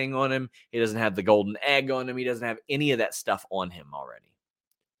Bank thing on him. He doesn't have the golden egg on him. He doesn't have any of that stuff on him already.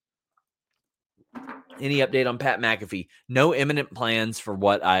 Any update on Pat McAfee? No imminent plans for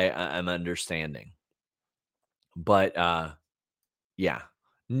what I'm understanding. But yeah,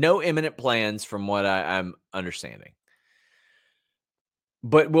 no imminent plans from what I'm understanding.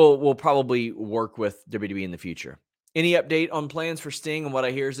 But we'll probably work with WWE in the future. Any update on plans for Sting and what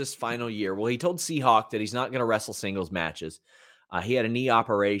I hear is this final year? Well, he told Seahawk that he's not going to wrestle singles matches. He had a knee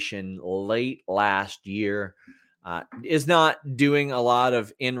operation late last year. Is not doing a lot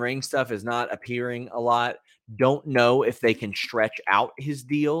of in-ring stuff, is not appearing a lot. Don't know if they can stretch out his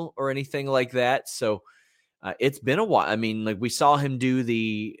deal or anything like that. So it's been a while. I mean, like we saw him do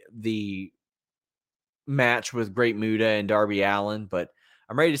the match with Great Muta and Darby Allin, but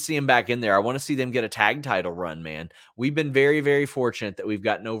I'm ready to see him back in there. I want to see them get a tag title run, man. We've been very, very fortunate that we've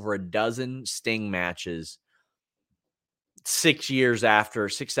gotten over a dozen Sting matches 6 years after,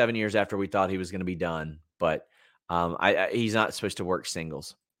 7 years after we thought he was going to be done. But he's not supposed to work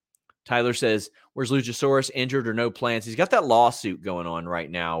singles. Tyler says, where's Luchasaurus? Injured or no plans? He's got that lawsuit going on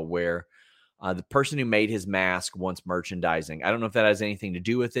right now where the person who made his mask wants merchandising. I don't know if that has anything to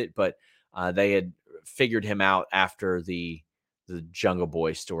do with it, but they had figured him out after the Jungle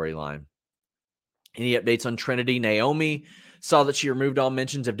Boy storyline. Any updates on Trinity? Naomi saw that she removed all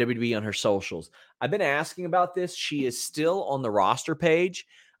mentions of WWE on her socials. I've been asking about this. She is still on the roster page,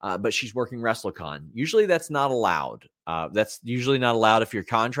 but she's working WrestleCon. Usually that's not allowed. That's usually not allowed if you're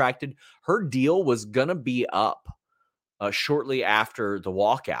contracted. Her deal was going to be up shortly after the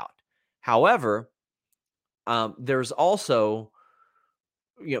walkout. However, there's also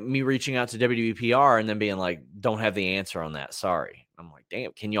me reaching out to WWPR and then being like, don't have the answer on that. Sorry. I'm like,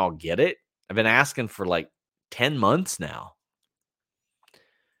 damn, can y'all get it? I've been asking for like 10 months now.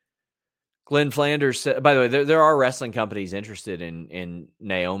 Glenn Flanders said, by the way, there are wrestling companies interested in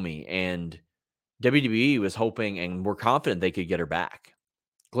Naomi, and WWE was hoping and we're confident they could get her back.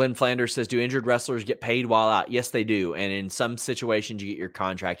 Glenn Flanders says, do injured wrestlers get paid while out? Yes, they do. And in some situations, you get your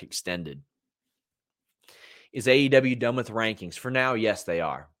contract extended. Is AEW done with rankings? For now, yes, they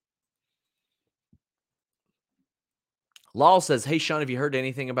are. Lal says, hey, Sean, have you heard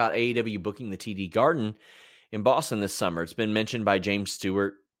anything about AEW booking the TD Garden in Boston this summer? It's been mentioned by James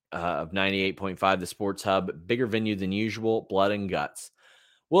Stewart of 98.5, the Sports Hub. Bigger venue than usual, blood and guts.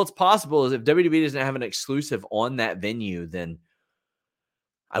 Well, it's possible is if WWE doesn't have an exclusive on that venue, then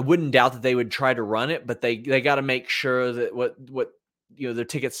I wouldn't doubt that they would try to run it, but they got to make sure that what their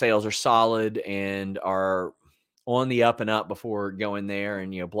ticket sales are solid and are on the up and up before going there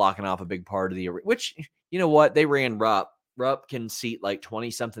and, blocking off a big part of the arena, which, you know what, they ran Rupp. Rupp can seat like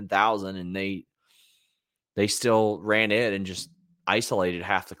 20-something thousand, and they still ran it and just isolated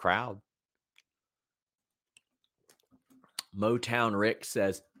half the crowd. Motown Rick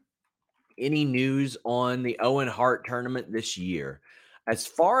says, any news on the Owen Hart tournament this year? As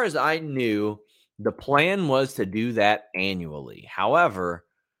far as I knew, the plan was to do that annually. However,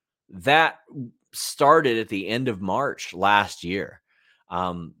 that started at the end of March last year.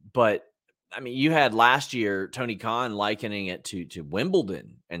 But I mean, you had last year Tony Khan likening it to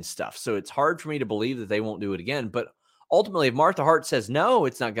Wimbledon and stuff. So it's hard for me to believe that they won't do it again. But ultimately, if Martha Hart says no,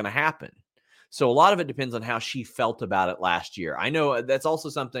 it's not going to happen. So a lot of it depends on how she felt about it last year. I know that's also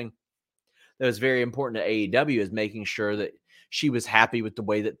something that was very important to AEW, is making sure that she was happy with the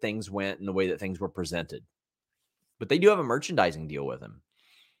way that things went and the way that things were presented. But they do have a merchandising deal with him.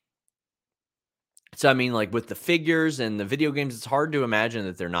 So, I mean, like with the figures and the video games, it's hard to imagine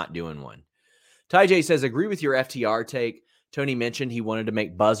that they're not doing one. Ty J says, agree with your FTR take. Tony mentioned he wanted to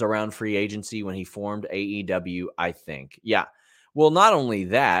make buzz around free agency when he formed AEW, I think. Yeah. Well, not only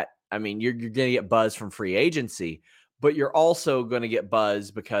that, I mean, you're going to get buzz from free agency, but you're also going to get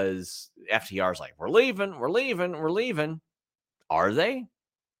buzz because FTR's like, we're leaving. Are they?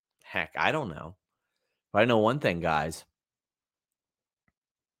 Heck, I don't know. But I know one thing, guys.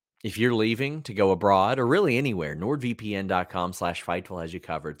 If you're leaving to go abroad or really anywhere, NordVPN.com/Fightful has you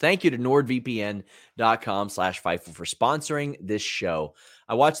covered. Thank you to NordVPN.com/Fightful for sponsoring this show.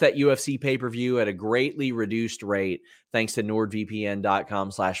 I watched that UFC pay-per-view at a greatly reduced rate thanks to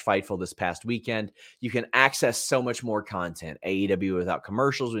NordVPN.com/Fightful this past weekend. You can access so much more content. AEW without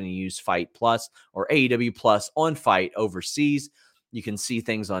commercials when you use Fight Plus or AEW Plus on Fight overseas. You can see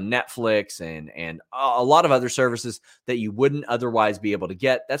things on Netflix and a lot of other services that you wouldn't otherwise be able to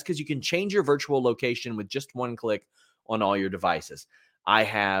get. That's because you can change your virtual location with just one click on all your devices. I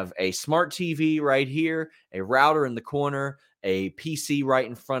have a smart TV right here, a router in the corner, a PC right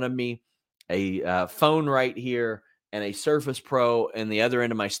in front of me, a phone right here, and a Surface Pro in the other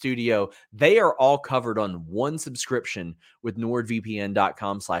end of my studio. They are all covered on one subscription with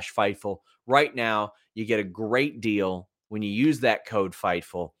NordVPN.com/Fightful. Right now, you get a great deal when you use that code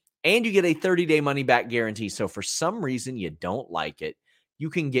Fightful, and you get a 30-day money-back guarantee. So for some reason you don't like it, you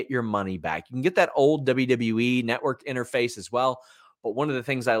can get your money back. You can get that old WWE network interface as well. But one of the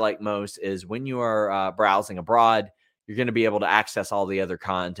things I like most is when you are browsing abroad, you're going to be able to access all the other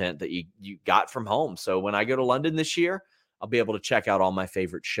content that you got from home. So when I go to London this year, I'll be able to check out all my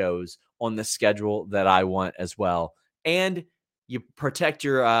favorite shows on the schedule that I want as well. And you protect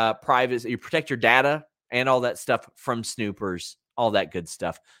your privacy, you protect your data and all that stuff from snoopers, all that good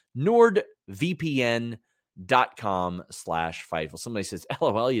stuff. NordVPN.com/Fightful. Somebody says,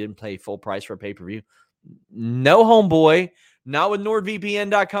 LOL, you didn't pay full price for a pay-per-view. No, homeboy. Not with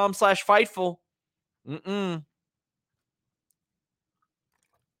NordVPN.com/Fightful.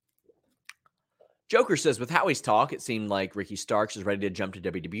 Joker says, with Howie's talk, it seemed like Ricky Starks is ready to jump to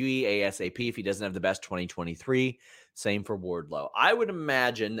WWE ASAP if he doesn't have the best 2023. Same for Wardlow. I would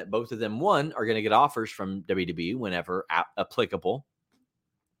imagine that both of them, one, are going to get offers from WWE whenever applicable.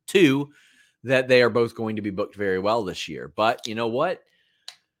 Two, that they are both going to be booked very well this year. But you know what?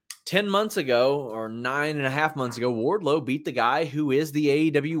 10 months ago or 9.5 months ago, Wardlow beat the guy who is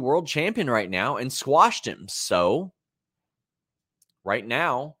the AEW World Champion right now and squashed him. So right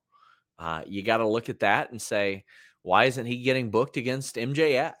now, you got to look at that and say, why isn't he getting booked against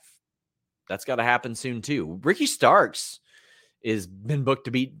MJF? That's got to happen soon too. Ricky Starks has been booked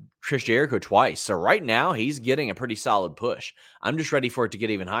to beat Chris Jericho twice. So right now he's getting a pretty solid push. I'm just ready for it to get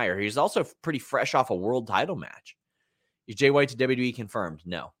even higher. He's also pretty fresh off a world title match. Is Jay White to WWE confirmed?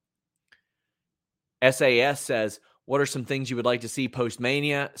 No. SAS says, what are some things you would like to see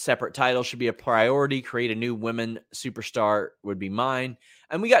post-Mania? Separate titles should be a priority. Create a new women superstar would be mine.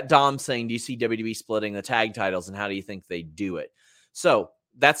 And we got Dom saying, do you see WWE splitting the tag titles and how do you think they do it? So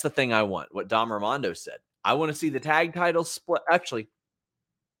that's the thing I want, what Dom Armando said. I want to see the tag titles split. Actually,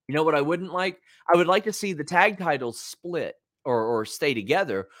 you know what I wouldn't like? I would like to see the tag titles split or stay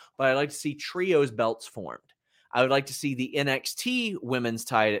together, but I'd like to see trios belts formed. I would like to see the NXT women's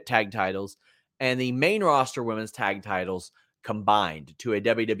tag titles and the main roster women's tag titles combined to a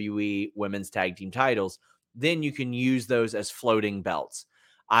WWE women's tag team titles. Then you can use those as floating belts.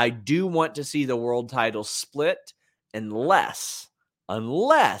 I do want to see the world title split unless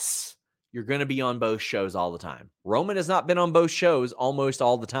you're going to be on both shows all the time. Roman has not been on both shows almost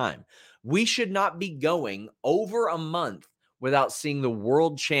all the time. We should not be going over a month without seeing the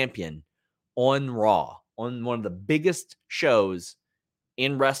world champion on Raw, on one of the biggest shows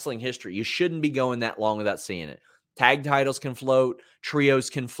in wrestling history. You shouldn't be going that long without seeing it. Tag titles can float. Trios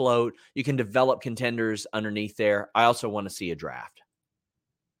can float. You can develop contenders underneath there. I also want to see a draft.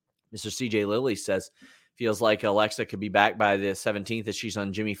 Mr. CJ Lilly says, feels like Alexa could be back by the 17th as she's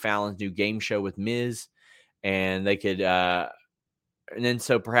on Jimmy Fallon's new game show with Miz. And they could, and then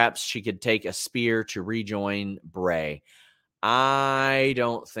so perhaps she could take a spear to rejoin Bray. I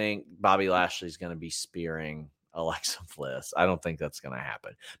don't think Bobby Lashley's going to be spearing Alexa Bliss. I don't think that's going to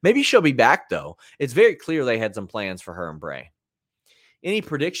happen. Maybe she'll be back, though. It's very clear they had some plans for her and Bray. Any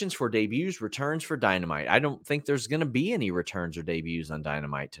predictions for debuts, returns for Dynamite? I don't think there's going to be any returns or debuts on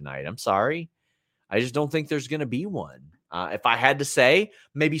Dynamite tonight. I'm sorry. I just don't think there's going to be one. If I had to say,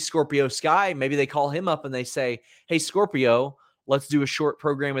 maybe Scorpio Sky, maybe they call him up and they say, hey, Scorpio, let's do a short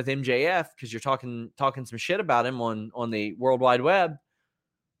program with MJF because you're talking some shit about him on the World Wide Web.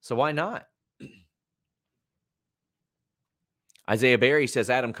 So why not? Isaiah Berry says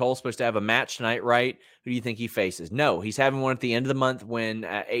Adam Cole's supposed to have a match tonight, right? Who do you think he faces? No, he's having one at the end of the month when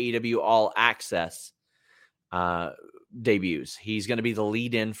AEW All Access debuts. He's going to be the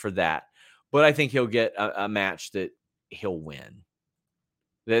lead-in for that. But I think he'll get a match that he'll win.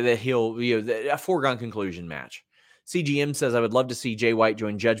 That he'll, a foregone conclusion match. CGM says, I would love to see Jay White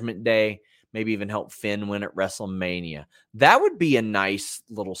join Judgment Day, maybe even help Finn win at WrestleMania. That would be a nice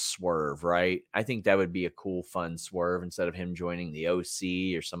little swerve, right? I think that would be a cool, fun swerve instead of him joining the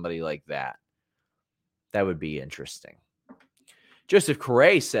OC or somebody like that. That would be interesting. Joseph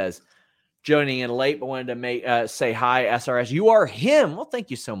Correa says, joining in late, but wanted to say hi, SRS. You are him. Well,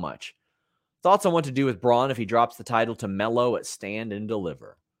 thank you so much. Thoughts on what to do with Braun if he drops the title to Mello at Stand and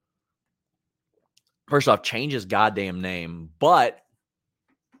Deliver? First off, change his goddamn name, but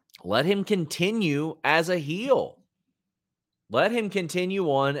let him continue as a heel. Let him continue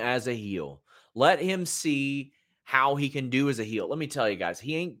on as a heel. Let him see how he can do as a heel. Let me tell you guys,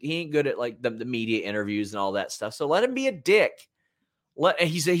 he ain't good at like the media interviews and all that stuff. So let him be a dick.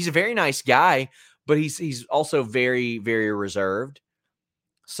 He's a very nice guy, but he's also very, very reserved.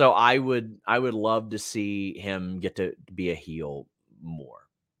 So I would love to see him get to be a heel more.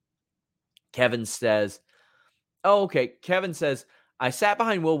 Kevin says, Kevin says, I sat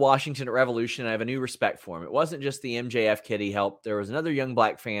behind Will Washington at Revolution, and I have a new respect for him. It wasn't just the MJF kid he helped. There was another young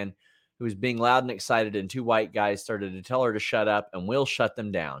black fan who was being loud and excited, and two white guys started to tell her to shut up, and Will shut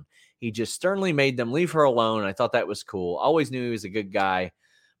them down. He just sternly made them leave her alone. I thought that was cool. Always knew he was a good guy,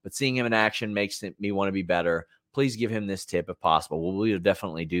 but seeing him in action makes me want to be better. Please give him this tip if possible. Well, we'll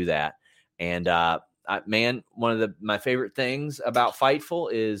definitely do that. And, man, one of my favorite things about Fightful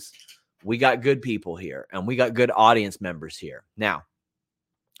is we got good people here, and we got good audience members here. Now,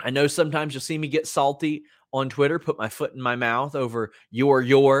 I know sometimes you'll see me get salty on Twitter, put my foot in my mouth over your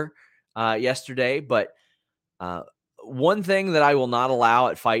yesterday, but one thing that I will not allow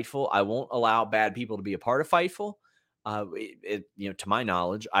at Fightful, I won't allow bad people to be a part of Fightful. To my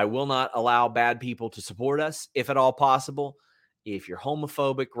knowledge, I will not allow bad people to support us if at all possible. If you're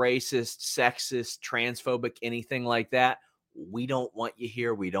homophobic, racist, sexist, transphobic, anything like that, we don't want you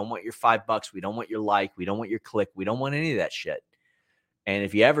here. We don't want your $5. We don't want your like. We don't want your click. We don't want any of that shit. And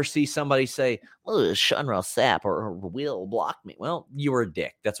if you ever see somebody say, "Oh, Sean Ross Sapp or Will block me," well, you were a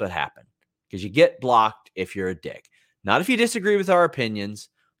dick. That's what happened. Because you get blocked if you're a dick. Not if you disagree with our opinions.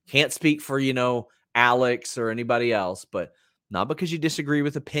 Can't speak for, Alex or anybody else, but not because you disagree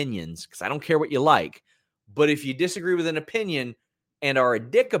with opinions, because I don't care what you like. But if you disagree with an opinion and are a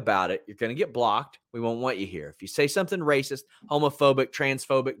dick about it, you're going to get blocked. We won't want you here. If you say something racist, homophobic,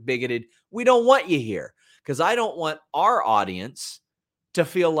 transphobic, bigoted, we don't want you here. Because I don't want our audience to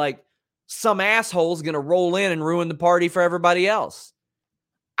feel like some asshole's going to roll in and ruin the party for everybody else.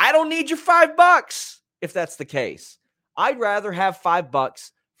 I don't need your $5 if that's the case. I'd rather have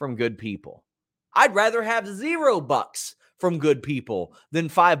 $5 from good people. I'd rather have $0 from good people than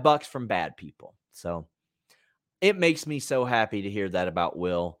 $5 from bad people. So it makes me so happy to hear that about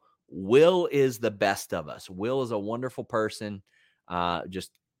Will. Will is the best of us. Will is a wonderful person.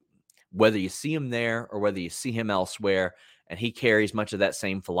 Just whether you see him there or whether you see him elsewhere, and he carries much of that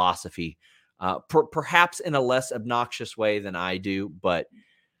same philosophy, perhaps in a less obnoxious way than I do, but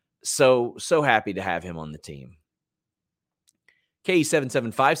so happy to have him on the team.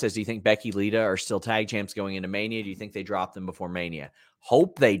 K775 says, do you think Becky, Lita are still tag champs going into Mania? Do you think they drop them before Mania?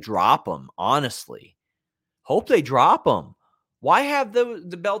 Hope they drop them, honestly. Hope they drop them. Why have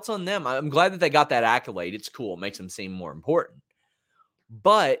the belts on them? I'm glad that they got that accolade. It's cool. It makes them seem more important.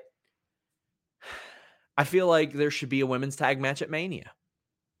 But I feel like there should be a women's tag match at Mania.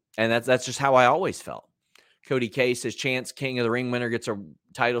 And that's just how I always felt. Cody K says, Chance, King of the Ring winner, gets a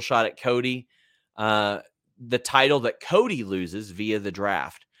title shot at Cody. The title that Cody loses via the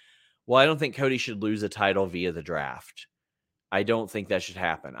draft. Well, I don't think Cody should lose a title via the draft. I don't think that should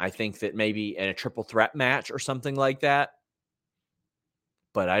happen. I think that maybe in a triple threat match or something like that.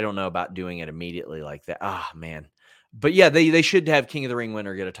 But I don't know about doing it immediately like that. Man. But yeah, they should have King of the Ring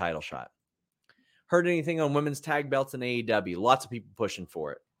winner get a title shot. Heard anything on women's tag belts in AEW? Lots of people pushing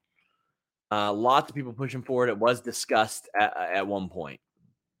for it. It was discussed at one point.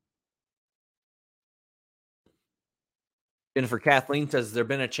 Jennifer Kathleen says, has there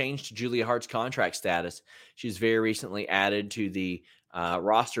been a change to Julia Hart's contract status? She's very recently added to the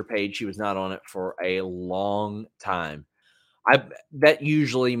roster page. She was not on it for a long time. That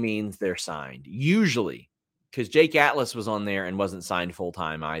usually means they're signed. Usually. Because Jake Atlas was on there and wasn't signed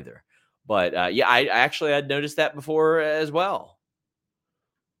full-time either. But, I actually had noticed that before as well.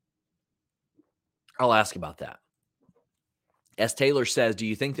 I'll ask about that. S. Taylor says, do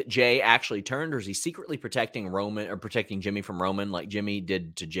you think that Jay actually turned, or is he secretly protecting Roman or protecting Jimmy from Roman like Jimmy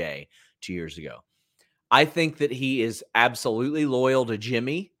did to Jay 2 years ago? I think that he is absolutely loyal to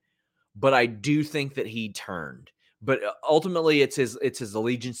Jimmy, but I do think that he turned. But ultimately, it's his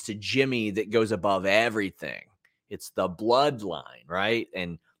allegiance to Jimmy that goes above everything. It's the bloodline, right?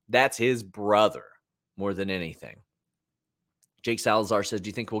 And that's his brother more than anything. Jake Salazar says, do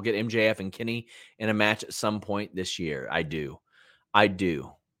you think we'll get MJF and Kenny in a match at some point this year? I do.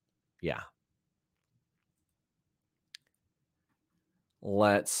 Yeah.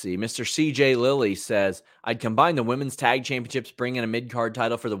 Let's see. Mr. CJ Lilly says, I'd combine the women's tag championships, bring in a mid-card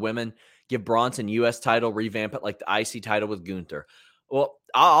title for the women, give Bronson U.S. title, revamp it like the IC title with Gunther. Well,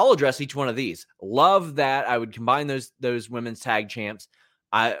 I'll address each one of these. Love that. I would combine those women's tag champs.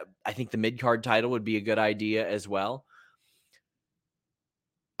 I think the mid-card title would be a good idea as well.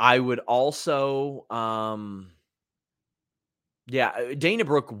 I would also Yeah, Dana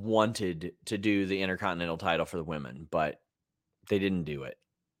Brooke wanted to do the Intercontinental title for the women, but they didn't do it.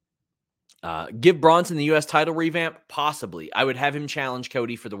 Give Bronson the U.S. title revamp? Possibly. I would have him challenge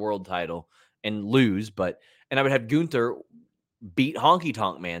Cody for the world title and lose, and I would have Gunther beat Honky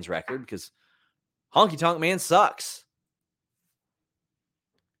Tonk Man's record because Honky Tonk Man sucks.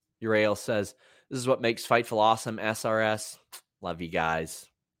 Uriel says, this is what makes Fightful awesome, SRS. Love you guys.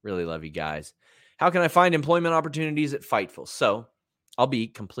 Really love you guys. How can I find employment opportunities at Fightful? So I'll be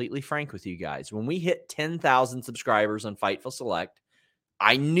completely frank with you guys. When we hit 10,000 subscribers on Fightful Select,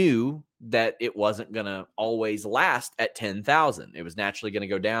 I knew that it wasn't going to always last at 10,000. It was naturally going to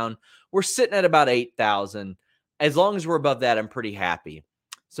go down. We're sitting at about 8,000. As long as we're above that, I'm pretty happy.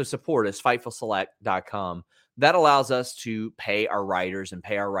 So support us, FightfulSelect.com. That allows us to pay our writers and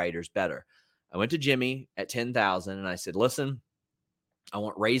pay our writers better. I went to Jimmy at 10,000 and I said, listen, I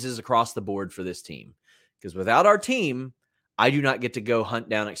want raises across the board for this team. Because without our team, I do not get to go hunt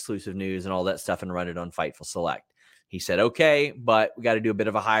down exclusive news and all that stuff and run it on Fightful Select. He said, okay, but we got to do a bit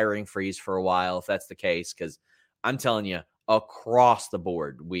of a hiring freeze for a while if that's the case, because I'm telling you, across the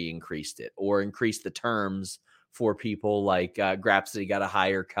board, we increased it or increased the terms for people like Grapsody got a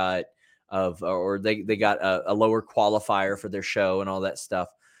higher cut or they got a lower qualifier for their show and all that stuff.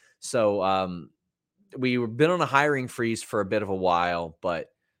 So we've been on a hiring freeze for a bit of a while, but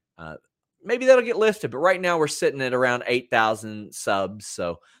maybe that'll get lifted. But right now we're sitting at around 8,000 subs.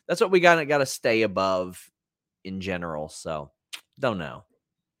 So that's what we got to stay above in general. So don't know.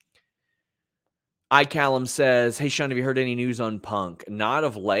 iCallum says, hey, Sean, have you heard any news on Punk? Not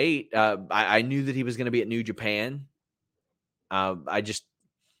of late. I knew that he was going to be at New Japan. I just,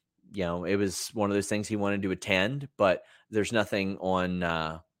 it was one of those things he wanted to attend, but there's nothing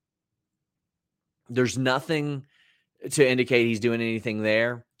there's nothing to indicate he's doing anything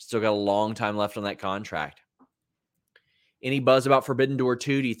there. Still got a long time left on that contract. Any buzz about Forbidden Door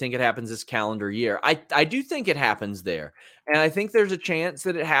 2? Do you think it happens this calendar year? I do think it happens there. And I think there's a chance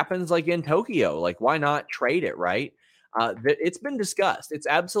that it happens like in Tokyo. Like, why not trade it, right? It's been discussed. It's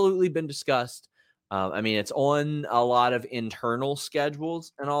absolutely been discussed. It's on a lot of internal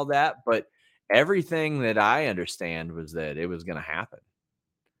schedules and all that, but everything that I understand was that it was going to happen.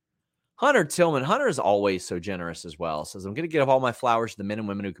 Hunter Tillman. Hunter is always so generous as well. Says, I'm going to give all my flowers to the men and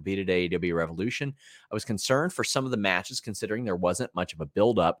women who competed at AEW Revolution. I was concerned for some of the matches considering there wasn't much of a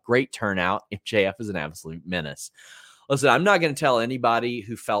build-up. Great turnout. MJF is an absolute menace. Listen, I'm not going to tell anybody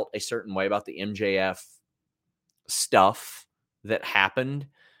who felt a certain way about the MJF stuff that happened,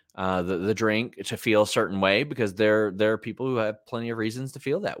 the drink, to feel a certain way, because there are people who have plenty of reasons to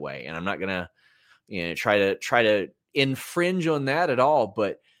feel that way. And I'm not going to try to infringe on that at all,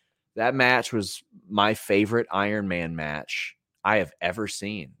 but that match was my favorite Iron Man match I have ever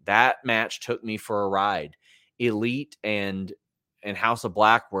seen. That match took me for a ride. Elite and House of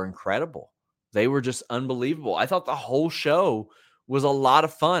Black were incredible. They were just unbelievable. I thought the whole show was a lot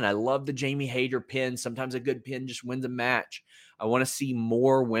of fun. I love the Jamie Hayter pin. Sometimes a good pin just wins a match. I want to see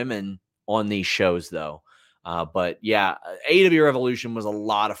more women on these shows, though. But yeah, AEW Revolution was a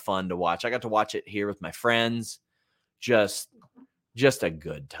lot of fun to watch. I got to watch it here with my friends. Just a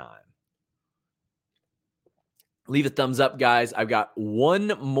good time. Leave a thumbs up, guys. I've got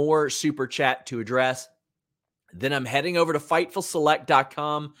one more super chat to address. Then I'm heading over to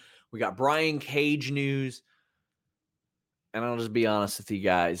FightfulSelect.com. We got Brian Cage news. And I'll just be honest with you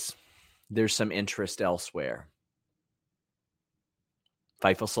guys. There's some interest elsewhere.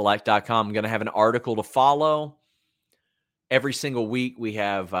 FightfulSelect.com. I'm going to have an article to follow. Every single week we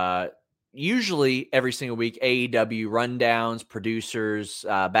have... usually every single week, AEW rundowns, producers,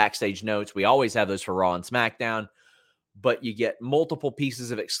 backstage notes. We always have those for Raw and SmackDown, but you get multiple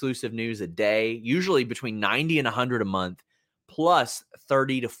pieces of exclusive news a day, usually between 90 and 100 a month, plus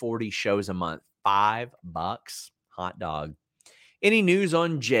 30 to 40 shows a month. $5. Hot dog. Any news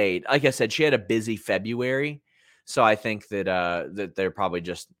on Jade? Like I said, she had a busy February, so I think that they're probably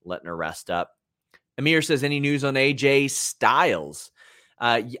just letting her rest up. Amir says, any news on AJ Styles?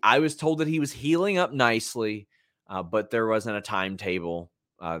 I was told that he was healing up nicely, but there wasn't a timetable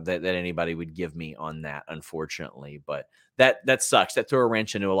that anybody would give me on that, unfortunately. But that sucks. That threw a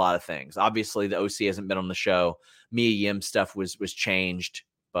wrench into a lot of things. Obviously, the OC hasn't been on the show. Mia Yim stuff was changed,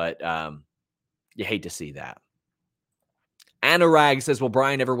 but you hate to see that. Anurag says, will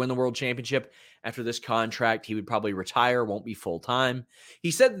Brian ever win the world championship? After this contract, he would probably retire, won't be full-time. He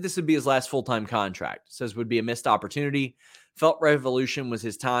said that this would be his last full-time contract. Says would be a missed opportunity. Felt Revolution was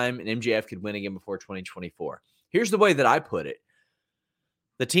his time, and MJF could win again before 2024. Here's the way that I put it.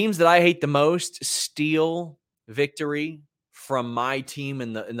 The teams that I hate the most steal victory from my team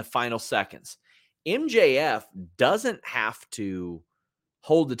in the final seconds. MJF doesn't have to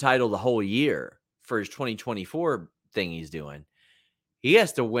hold the title the whole year for his 2024 thing he's doing. He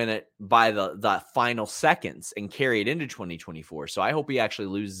has to win it by the final seconds and carry it into 2024. So I hope he actually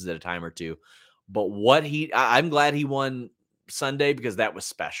loses it a time or two. But I'm glad he won Sunday because that was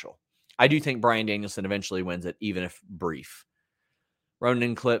special. I do think Bryan Danielson eventually wins it, even if brief.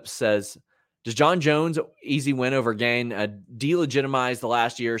 Ronan Clips says, does John Jones' easy win over Gain delegitimize the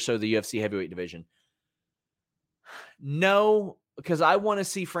last year or so of the UFC heavyweight division? No, because I want to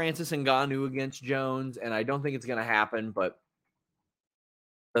see Francis Ngannou against Jones, and I don't think it's going to happen. But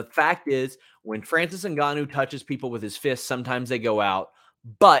the fact is, when Francis Ngannou touches people with his fists, sometimes they go out.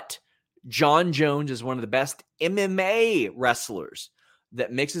 But John Jones is one of the best MMA wrestlers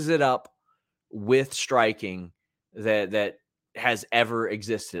that mixes it up with striking that has ever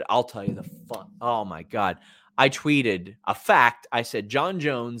existed. I'll tell you the fun. Oh my God. I tweeted a fact. I said, John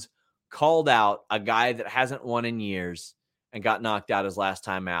Jones called out a guy that hasn't won in years and got knocked out his last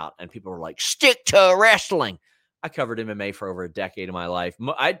time out. And people were like, stick to wrestling. I covered MMA for over a decade of my life.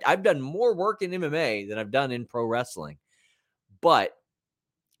 I've done more work in MMA than I've done in pro wrestling, but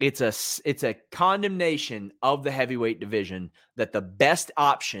it's a condemnation of the heavyweight division that the best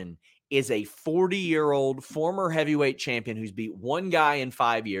option is a 40-year-old former heavyweight champion who's beat one guy in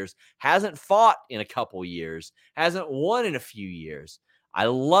 5 years, hasn't fought in a couple years, hasn't won in a few years. I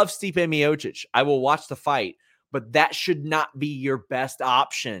love Stipe Miocic. I will watch the fight, but that should not be your best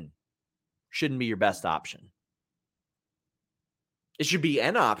option. Shouldn't be your best option. It should be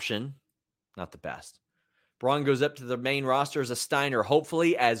an option, not the best. Braun goes up to the main roster as a Steiner,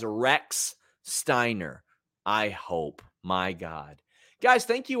 hopefully as Rex Steiner. I hope. My God. Guys,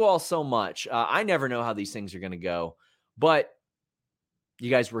 thank you all so much. I never know how these things are going to go, but you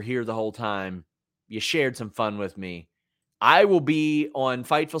guys were here the whole time. You shared some fun with me. I will be on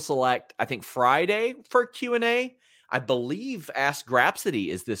Fightful Select, I think Friday for Q&A. I believe Ask Grapsody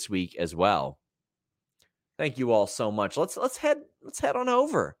is this week as well. Thank you all so much. Let's head on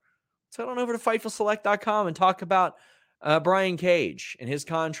over. Let's head on over to FightfulSelect.com and talk about Brian Cage and his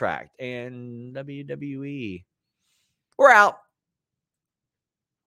contract and WWE. We're out.